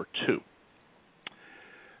World War II.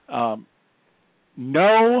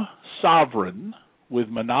 No sovereign with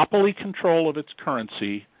monopoly control of its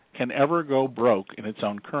currency can ever go broke in its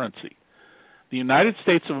own currency. The United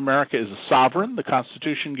States of America is a sovereign. The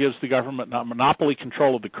Constitution gives the government not monopoly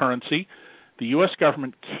control of the currency. the U.S.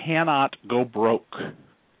 government cannot go broke.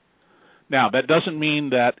 Now, that doesn't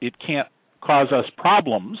mean that it can't cause us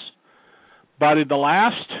problems, but in the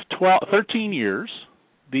last 13 years,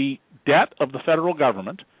 the debt of the federal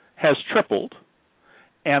government has tripled,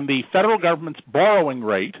 and the federal government's borrowing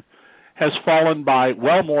rate has fallen by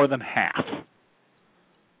well more than half.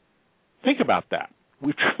 Think about that.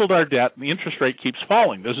 We've tripled our debt, and the interest rate keeps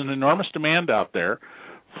falling. There's an enormous demand out there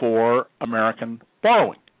for American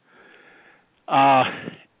borrowing.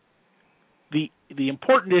 The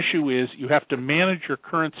important issue is you have to manage your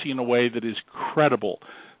currency in a way that is credible,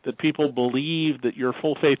 that people believe that your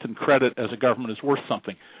full faith and credit as a government is worth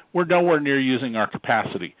something. We're nowhere near using our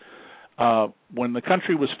capacity. When the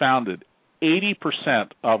country was founded,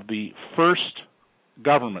 80% of the first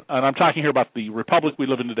government, and I'm talking here about the republic we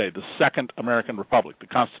live in today, the Second American Republic, the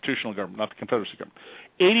constitutional government, not the Confederacy government,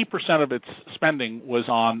 80% of its spending was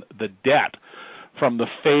on the debt from the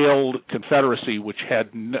failed Confederacy, which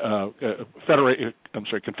had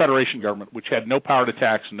Confederation government, which had no power to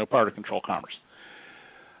tax and no power to control commerce.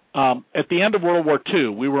 At the end of World War II,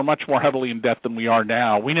 we were much more heavily in debt than we are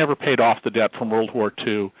now. We never paid off the debt from World War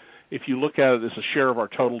II. If you look at it as a share of our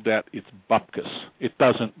total debt, it's bupkis. It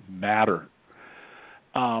doesn't matter.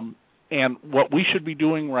 And what we should be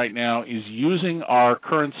doing right now is using our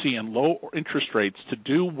currency and low interest rates to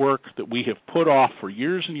do work that we have put off for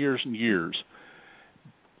years and years and years,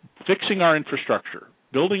 fixing our infrastructure,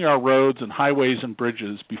 building our roads and highways and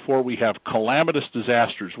bridges before we have calamitous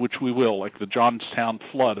disasters, which we will, like the Johnstown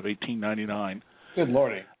flood of 1899. Good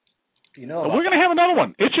Lordy. You know, we're going to have another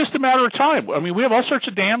one. It's just a matter of time. I mean, we have all sorts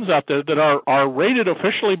of dams out there that are rated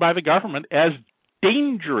officially by the government as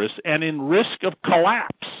dangerous and in risk of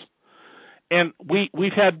collapse. And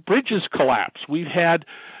we've had bridges collapse. We've had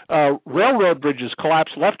railroad bridges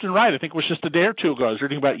collapse left and right. I think it was just a day or two ago. I was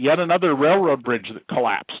reading about yet another railroad bridge that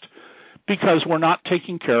collapsed because we're not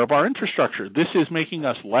taking care of our infrastructure. This is making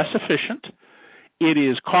us less efficient. It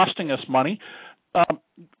is costing us money.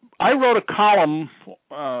 I wrote a column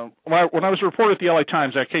when I was a reporter at the LA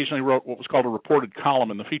Times. I occasionally wrote what was called a reported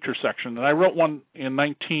column in the feature section, and I wrote one in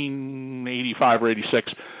 1985 or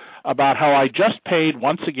 86 about how I just paid,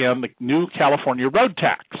 once again, the new California road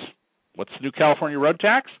tax. What's the new California road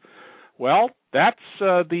tax? Well, that's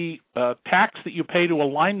the tax that you pay to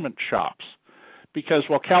alignment shops. Because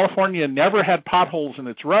while California never had potholes in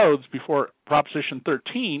its roads before Proposition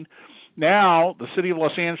 13, now the city of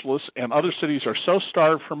Los Angeles and other cities are so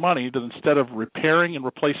starved for money that instead of repairing and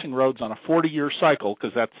replacing roads on a 40-year cycle,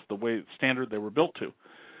 because that's the way standard they were built to,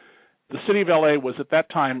 the city of L.A. was at that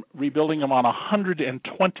time rebuilding them on a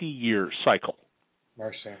 120-year cycle.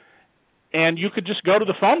 Mercy. And you could just go to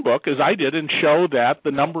the phone book, as I did, and show that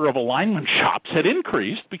the number of alignment shops had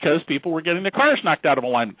increased because people were getting their cars knocked out of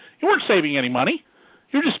alignment. You weren't saving any money.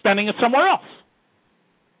 You were just spending it somewhere else.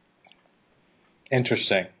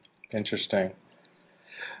 Interesting.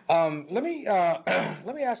 Let me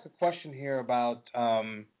ask a question here about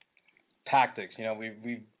tactics. You know,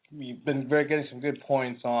 we've been getting some good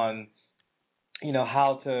points on, you know,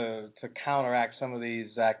 how to counteract some of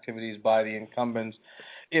these activities by the incumbents.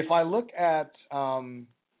 If I look at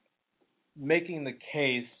making the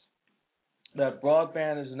case that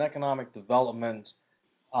broadband is an economic development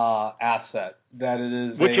asset, that it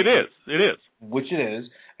is which it is,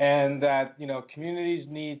 and that, you know, communities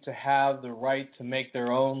need to have the right to make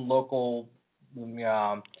their own local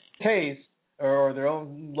case or their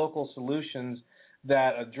own local solutions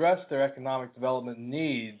that address their economic development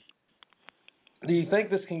needs. Do you think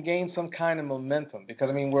this can gain some kind of momentum? Because,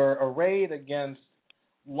 I mean, we're arrayed against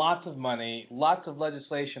lots of money, lots of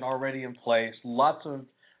legislation already in place, lots of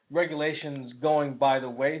regulations going by the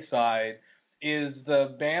wayside. Is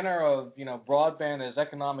the banner of, you know, broadband as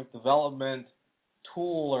economic development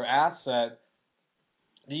tool or asset,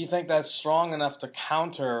 do you think that's strong enough to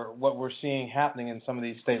counter what we're seeing happening in some of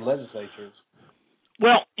these state legislatures?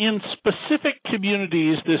 Well, in specific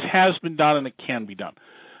communities, this has been done and it can be done.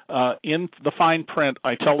 In the fine print,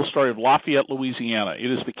 I tell the story of Lafayette, Louisiana.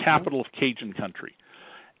 It is the capital of Cajun country.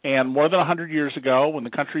 And more than 100 years ago, when the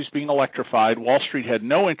country's being electrified, Wall Street had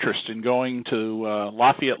no interest in going to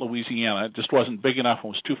Lafayette, Louisiana. It just wasn't big enough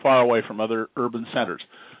and was too far away from other urban centers.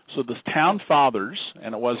 So the town fathers,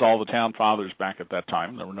 and it was all the town fathers back at that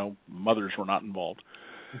time, there were no mothers were not involved,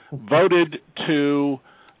 voted to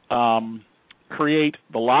create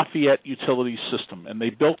the Lafayette utility system, and they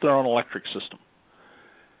built their own electric system.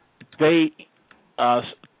 They, I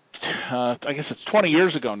guess it's 20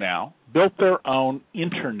 years ago now, built their own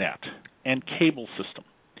internet and cable system,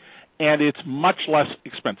 and it's much less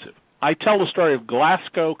expensive. I tell the story of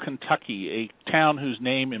Glasgow, Kentucky, a town whose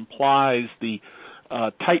name implies the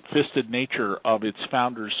tight-fisted nature of its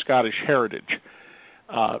founder's Scottish heritage.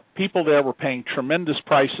 People there were paying tremendous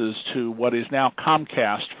prices to what is now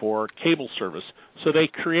Comcast for cable service, so they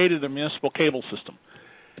created a municipal cable system.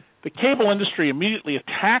 The cable industry immediately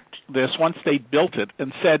attacked this once they built it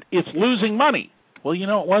and said, it's losing money. Well, it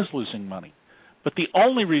was losing money. But the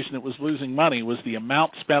only reason it was losing money was the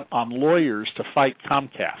amount spent on lawyers to fight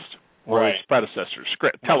Comcast or its predecessors,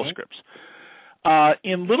 Telescripts.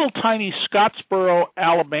 In little tiny Scottsboro,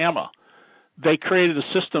 Alabama, they created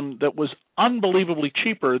a system that was unbelievably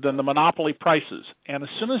cheaper than the monopoly prices. And as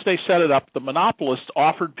soon as they set it up, the monopolists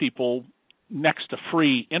offered people next to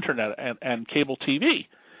free internet and cable TV.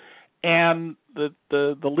 And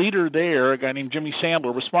the leader there, a guy named Jimmy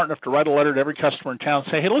Sandler, was smart enough to write a letter to every customer in town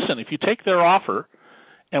and say, hey, listen, if you take their offer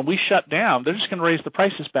and we shut down, they're just going to raise the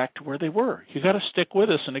prices back to where they were. You got to stick with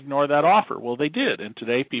us and ignore that offer. Well, they did, and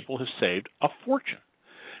today people have saved a fortune.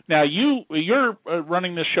 Now, you're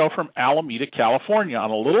running this show from Alameda, California, on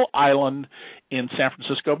a little island in San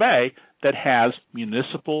Francisco Bay that has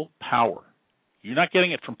municipal power. You're not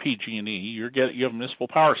getting it from PG&E. You have a municipal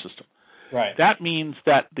power system. Right. That means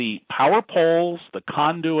that the power poles, the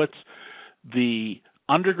conduits, the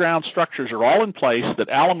underground structures are all in place that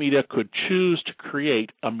Alameda could choose to create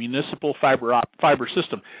a municipal fiber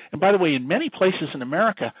system. And by the way, in many places in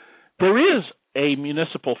America, there is a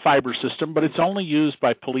municipal fiber system, but it's only used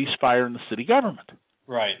by police, fire, and the city government.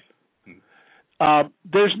 Right.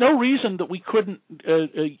 There's no reason that we couldn't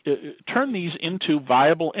turn these into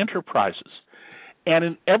viable enterprises. And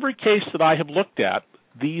in every case that I have looked at,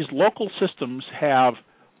 these local systems have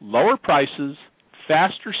lower prices,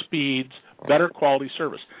 faster speeds, better quality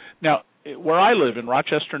service. Now, where I live in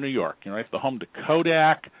Rochester, New York, it's the home to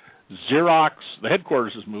Kodak, Xerox. The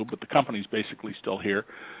headquarters has moved, but the company's basically still here.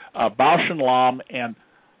 Bausch & Lomb, and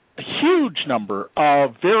a huge number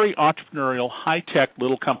of very entrepreneurial, high-tech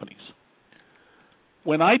little companies.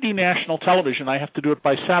 When I do national television, I have to do it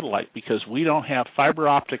by satellite because we don't have fiber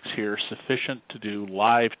optics here sufficient to do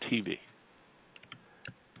live TV.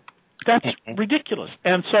 That's ridiculous.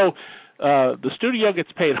 And so the studio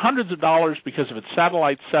gets paid hundreds of dollars because of its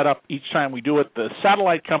satellite setup each time we do it. The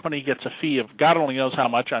satellite company gets a fee of God only knows how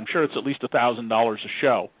much. I'm sure it's at least $1,000 a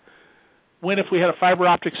show. When if we had a fiber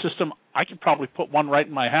optic system, I could probably put one right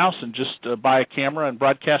in my house and just buy a camera and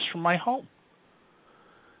broadcast from my home.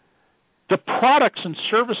 The products and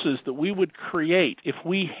services that we would create if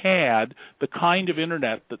we had the kind of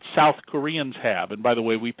internet that South Koreans have, and by the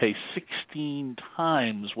way, we pay 16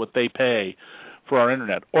 times what they pay for our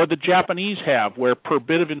internet, or the Japanese have, where per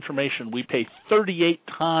bit of information we pay 38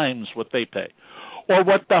 times what they pay, or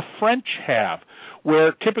what the French have,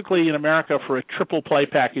 where typically in America for a triple play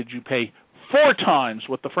package you pay 4 times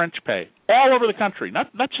what the French pay, all over the country,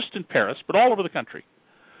 not just in Paris, but all over the country.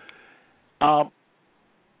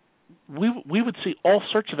 We would see all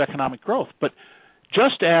sorts of economic growth. But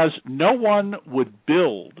just as no one would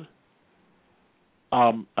build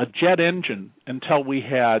a jet engine until we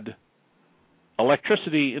had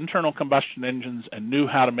electricity, internal combustion engines, and knew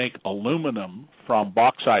how to make aluminum from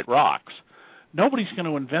bauxite rocks, nobody's going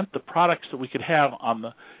to invent the products that we could have on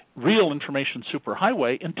the real information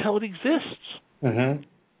superhighway until it exists. Mm-hmm.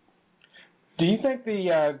 Do you think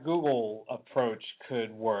the Google approach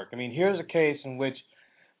could work? I mean, here's a case in which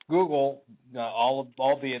Google,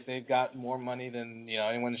 albeit they've got more money than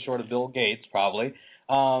anyone short of Bill Gates probably,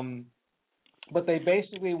 but they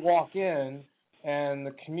basically walk in and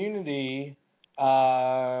the community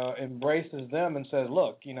embraces them and says,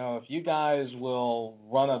 look, if you guys will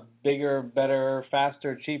run a bigger, better,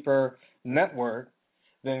 faster, cheaper network,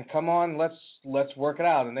 then come on, let's work it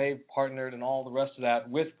out. And they partnered and all the rest of that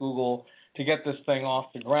with Google to get this thing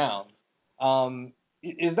off the ground.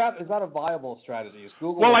 Is that a viable strategy? Is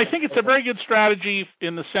Google? Well, I think it's a very good strategy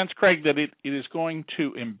in the sense, Craig, that it is going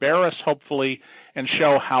to embarrass, hopefully, and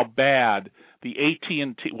show how bad the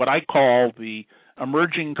AT&T, what I call the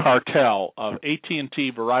emerging cartel of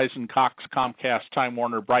AT&T, Verizon, Cox, Comcast, Time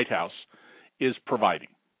Warner, Bright House, is providing.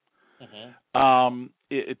 Mm-hmm.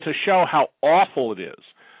 To show how awful it is.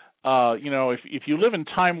 If you live in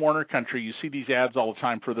Time Warner country, you see these ads all the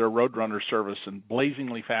time for their Roadrunner service and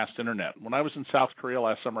blazingly fast internet. When I was in South Korea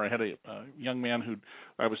last summer, I had a young man who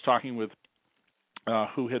I was talking with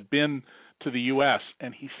who had been to the U.S.,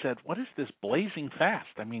 and he said, what is this blazing fast?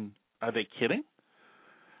 I mean, are they kidding?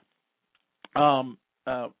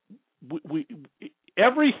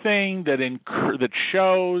 Everything that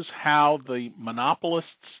shows how the monopolists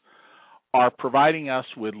are providing us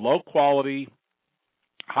with low-quality,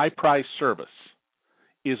 high-priced service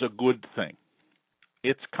is a good thing.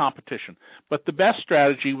 It's competition. But the best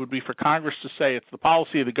strategy would be for Congress to say it's the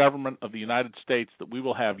policy of the government of the United States that we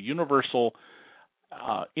will have universal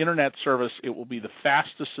Internet service. It will be the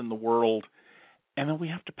fastest in the world, and then we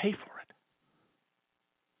have to pay for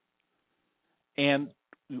it. And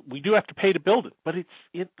we do have to pay to build it, but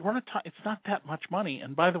it's not that much money.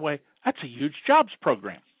 And by the way, that's a huge jobs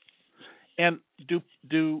program. And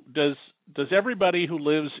does everybody who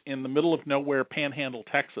lives in the middle of nowhere, Panhandle,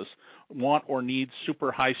 Texas, want or need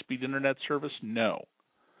super high-speed Internet service? No.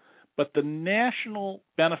 But the national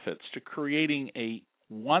benefits to creating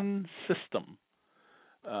one system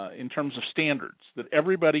in terms of standards that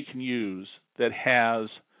everybody can use that has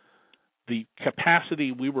the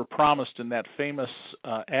capacity we were promised in that famous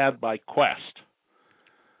ad by Quest.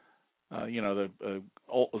 The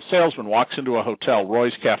salesman walks into a hotel,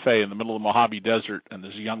 Roy's Cafe, in the middle of the Mojave Desert, and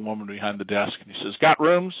there's a young woman behind the desk, and he says, "Got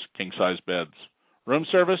rooms? King-size beds. Room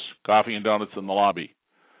service? Coffee and donuts in the lobby.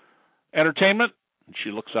 Entertainment?" And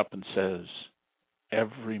she looks up and says,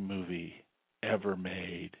 "Every movie ever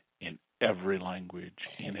made in every language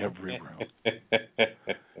in every room."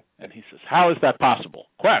 And he says, "How is that possible?"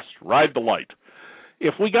 Quest, ride the light.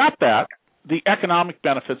 If we got that, the economic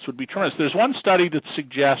benefits would be tremendous. There's one study that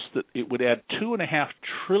suggests that it would add $2.5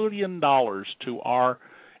 trillion to our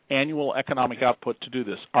annual economic output to do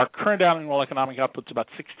this. Our current annual economic output is about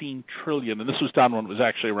 $16 trillion, and this was done when it was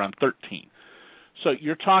actually around 13. So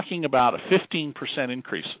you're talking about a 15%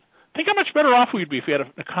 increase. Think how much better off we'd be if we had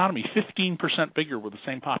an economy 15% bigger with the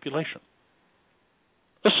same population.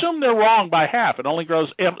 Assume they're wrong by half. It only grows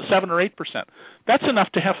 7 or 8%. That's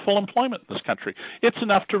enough to have full employment in this country. It's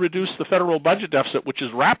enough to reduce the federal budget deficit, which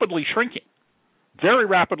is rapidly shrinking, very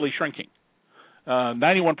rapidly shrinking.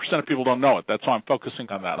 91% of people don't know it. That's why I'm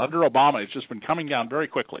focusing on that. Under Obama, it's just been coming down very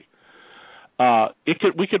quickly.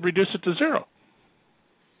 We could reduce it to zero.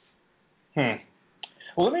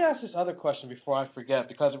 Well, let me ask this other question before I forget,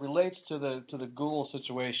 because it relates to the Google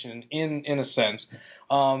situation in a sense.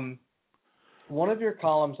 One of your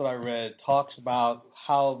columns that I read talks about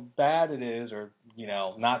how bad it is, or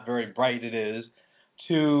not very bright it is,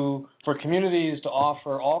 for communities to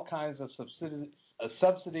offer all kinds of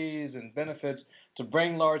subsidies and benefits to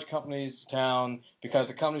bring large companies to town, because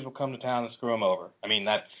the companies will come to town and screw them over. I mean,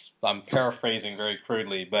 I'm paraphrasing very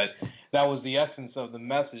crudely, but that was the essence of the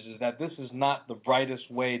message, is that this is not the brightest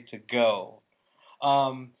way to go.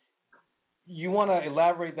 You want to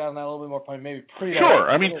elaborate on that a little bit more, maybe pretty. Sure.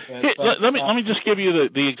 I mean, let me just give you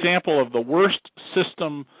the example of the worst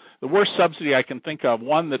system, the worst subsidy I can think of.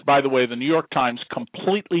 One that, by the way, the New York Times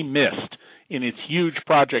completely missed in its huge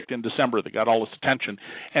project in December that got all this attention,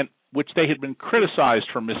 and which they had been criticized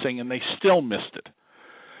for missing, and they still missed it.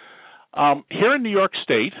 Here in New York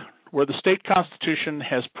State, where the state constitution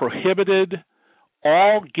has prohibited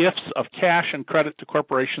all gifts of cash and credit to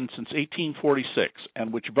corporations since 1846,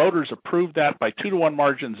 and which voters approved that by 2-to-1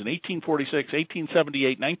 margins in 1846,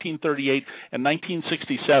 1878, 1938, and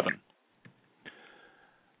 1967.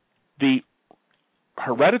 The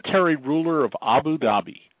hereditary ruler of Abu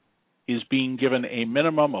Dhabi is being given a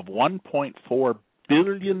minimum of $1.4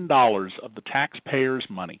 billion of the taxpayers'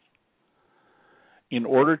 money in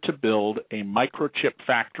order to build a microchip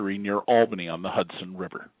factory near Albany on the Hudson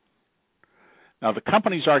River. Now, the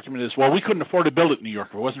company's argument is, well, we couldn't afford to build it in New York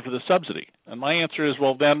if it wasn't for the subsidy. And my answer is,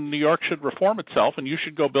 well, then New York should reform itself, and you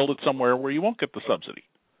should go build it somewhere where you won't get the subsidy.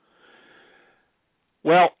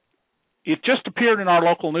 Well, it just appeared in our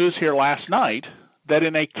local news here last night that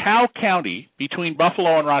in a cow county between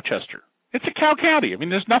Buffalo and Rochester, it's a cow county. I mean,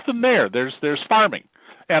 there's nothing there. There's farming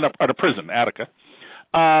and a prison, Attica.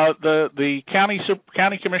 The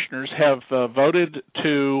county commissioners have voted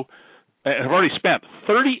to have already spent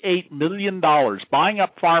 $38 million buying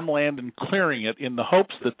up farmland and clearing it in the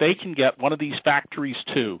hopes that they can get one of these factories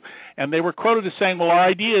too. And they were quoted as saying, well, our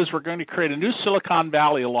idea is we're going to create a new Silicon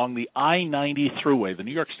Valley along the I-90 thruway, the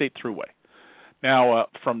New York State thruway. Now,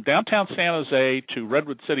 from downtown San Jose to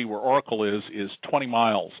Redwood City, where Oracle is 20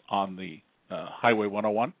 miles on the Highway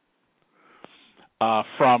 101.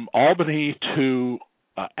 From Albany to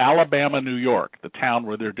Alabama, New York, the town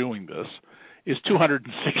where they're doing this, is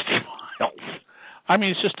 260 miles. I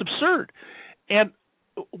mean, it's just absurd. And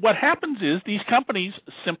what happens is these companies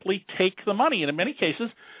simply take the money, and in many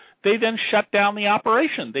cases, they then shut down the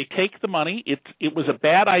operation. They take the money. It was a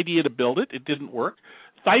bad idea to build it. It didn't work.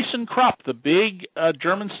 ThyssenKrupp, the big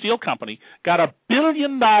German steel company, got $1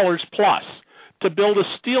 billion plus to build a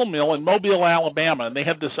steel mill in Mobile, Alabama, and they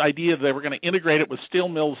had this idea they were going to integrate it with steel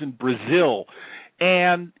mills in Brazil,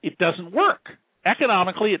 and it doesn't work.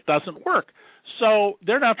 Economically, it doesn't work. So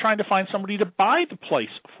they're now trying to find somebody to buy the place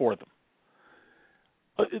for them.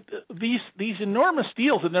 these enormous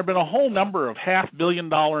deals, and there have been a whole number of $500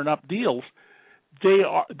 million and up deals.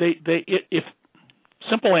 If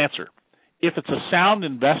simple answer, if it's a sound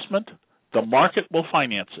investment, the market will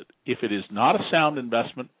finance it. If it is not a sound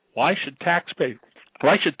investment, why should taxpayers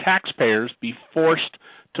be forced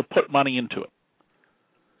to put money into it?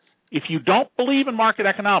 If you don't believe in market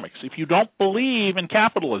economics, if you don't believe in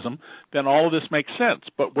capitalism, then all of this makes sense.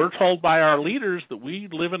 But we're told by our leaders that we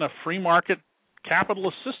live in a free market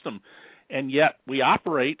capitalist system, and yet we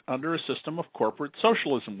operate under a system of corporate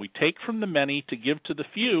socialism. We take from the many to give to the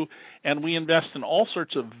few, and we invest in all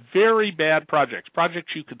sorts of very bad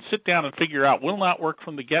projects you could sit down and figure out will not work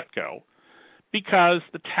from the get-go because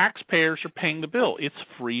the taxpayers are paying the bill. It's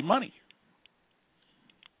free money.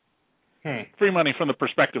 Free money from the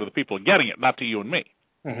perspective of the people getting it, not to you and me.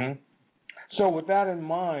 Mm-hmm. So with that in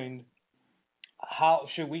mind, how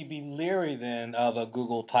should we be leery then of a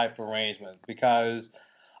Google-type arrangement? Because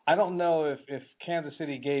I don't know if Kansas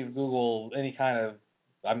City gave Google any kind of,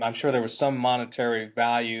 I'm sure there was some monetary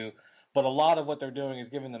value, but a lot of what they're doing is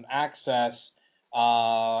giving them access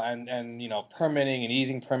and permitting and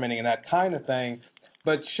easing permitting and that kind of thing.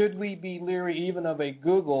 But should we be leery even of a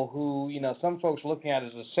Google who, some folks are looking at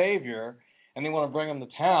as a savior and they want to bring them to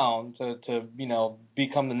town to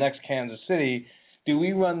become the next Kansas City? Do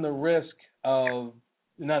we run the risk of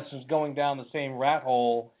not just going down the same rat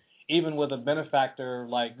hole even with a benefactor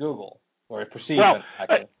like Google or a perceived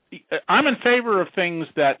benefactor? I'm in favor of things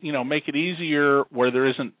that, make it easier where there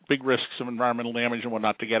isn't big risks of environmental damage and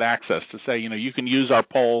whatnot to get access, to say, you can use our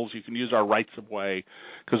poles, you can use our rights of way,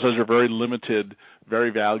 because those are very limited, very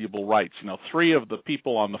valuable rights. 3 of the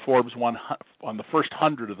people on the Forbes on the first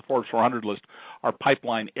 100 of the Forbes 400 list are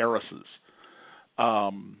pipeline heiresses,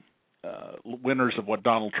 winners of what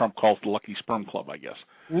Donald Trump calls the Lucky Sperm Club, I guess.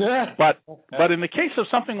 But in the case of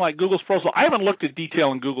something like Google's proposal, I haven't looked at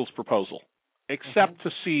detail in Google's proposal, except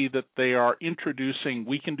to see that they are introducing,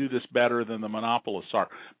 we can do this better than the monopolists are.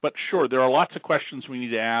 But sure, there are lots of questions we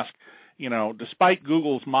need to ask. Despite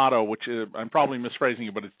Google's motto, which I'm probably misphrasing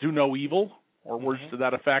it, but it's do no evil, or words to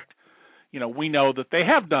that effect, we know that they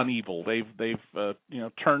have done evil. They've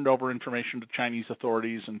turned over information to Chinese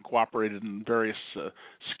authorities and cooperated in various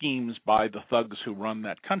schemes by the thugs who run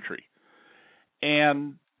that country.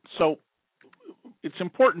 And so it's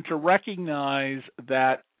important to recognize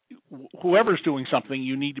that whoever's doing something,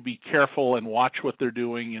 you need to be careful and watch what they're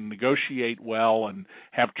doing and negotiate well and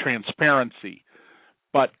have transparency.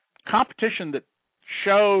 But competition that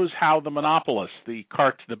shows how the monopolists, the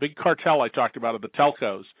big cartel I talked about of the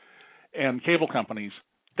telcos and cable companies,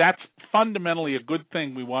 that's fundamentally a good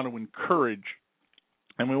thing we want to encourage.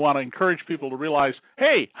 And we want to encourage people to realize,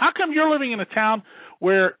 hey, how come you're living in a town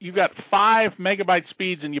where you've got 5 megabyte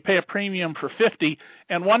speeds and you pay a premium for 50,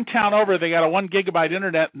 and one town over they got a 1 gigabyte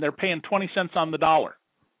internet and they're paying 20 cents on the dollar?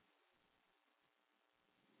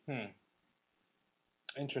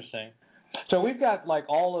 Interesting. So we've got like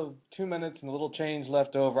all of 2 minutes and a little change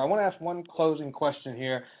left over. I want to ask one closing question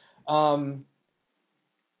here.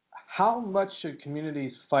 How much should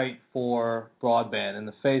communities fight for broadband in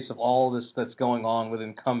the face of all this that's going on with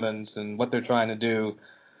incumbents and what they're trying to do?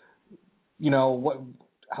 To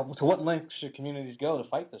what length should communities go to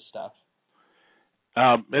fight this stuff?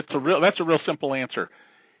 That's a real simple answer.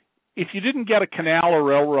 If you didn't get a canal or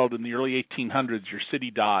railroad in the early 1800s, your city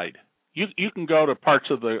died. You can go to parts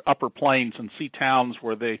of the upper plains and see towns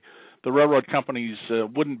where the railroad companies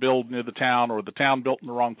wouldn't build near the town, or the town built in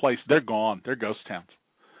the wrong place. They're gone. They're ghost towns.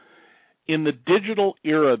 In the digital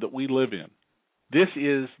era that we live in, this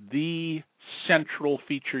is the central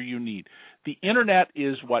feature you need. The internet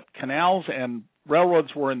is what canals and railroads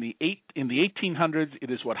were in the 1800s.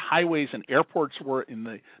 It is what highways and airports were in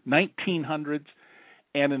the 1900s.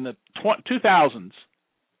 And in the 2000s,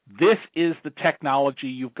 this is the technology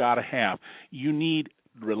you've got to have. You need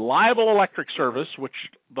reliable electric service, which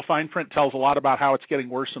the fine print tells a lot about how it's getting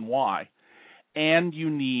worse and why. And you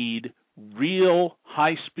need real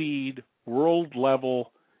high-speed,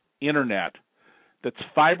 world-level internet that's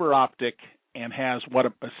fiber optic and has what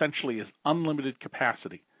essentially is unlimited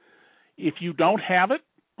capacity. If you don't have it,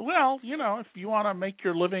 well, if you want to make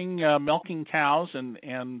your living milking cows and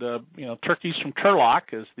turkeys from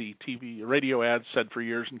Turlock, as the TV radio ads said for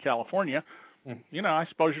years in California, I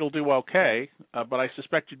suppose you'll do okay. But I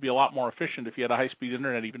suspect you'd be a lot more efficient if you had a high-speed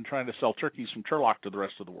internet, even trying to sell turkeys from Turlock to the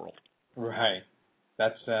rest of the world. Right.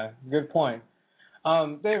 That's a good point.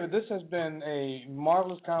 David, this has been a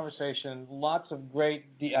marvelous conversation, lots of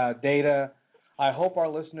great data. I hope our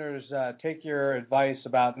listeners take your advice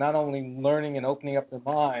about not only learning and opening up their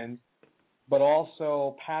minds, but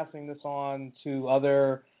also passing this on to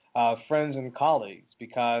other friends and colleagues,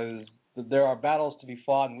 because there are battles to be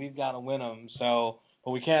fought and we've got to win them.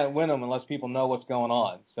 But we can't win them unless people know what's going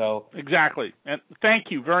on. So exactly. And thank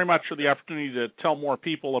you very much for the opportunity to tell more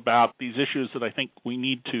people about these issues that I think we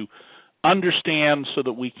need to understand so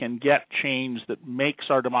that we can get change that makes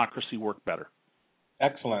our democracy work better.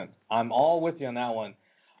 Excellent. I'm all with you on that one.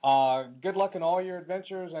 Good luck in all your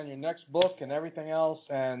adventures and your next book and everything else.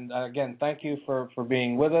 And again, thank you for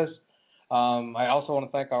being with us. I also want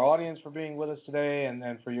to thank our audience for being with us today and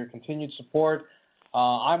for your continued support.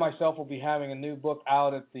 I myself will be having a new book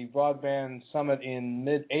out at the Broadband Summit in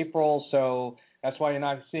mid-April, so that's why you're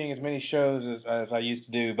not seeing as many shows as I used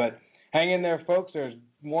to do. But hang in there, folks. There's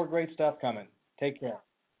more great stuff coming. Take care.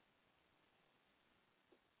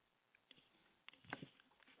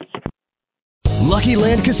 Lucky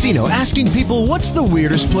Land Casino, asking people, what's the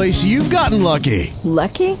weirdest place you've gotten lucky?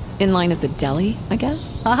 Lucky? In line at the deli, I guess?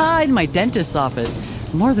 Aha, in my dentist's office.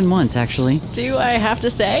 More than once, actually. Do I have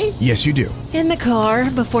to say? Yes, you do. In the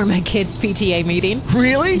car before my kids' PTA meeting.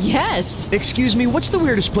 Really? Yes. Excuse me, what's the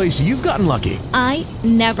weirdest place you've gotten lucky? I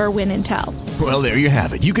never win and tell. Well, there you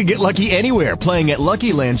have it. You can get lucky anywhere, playing at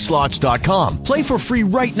LuckyLandSlots.com. Play for free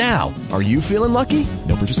right now. Are you feeling lucky?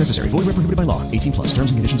 No purchase necessary. Void where prohibited by law. 18+.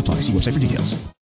 Terms and conditions apply. See website for details.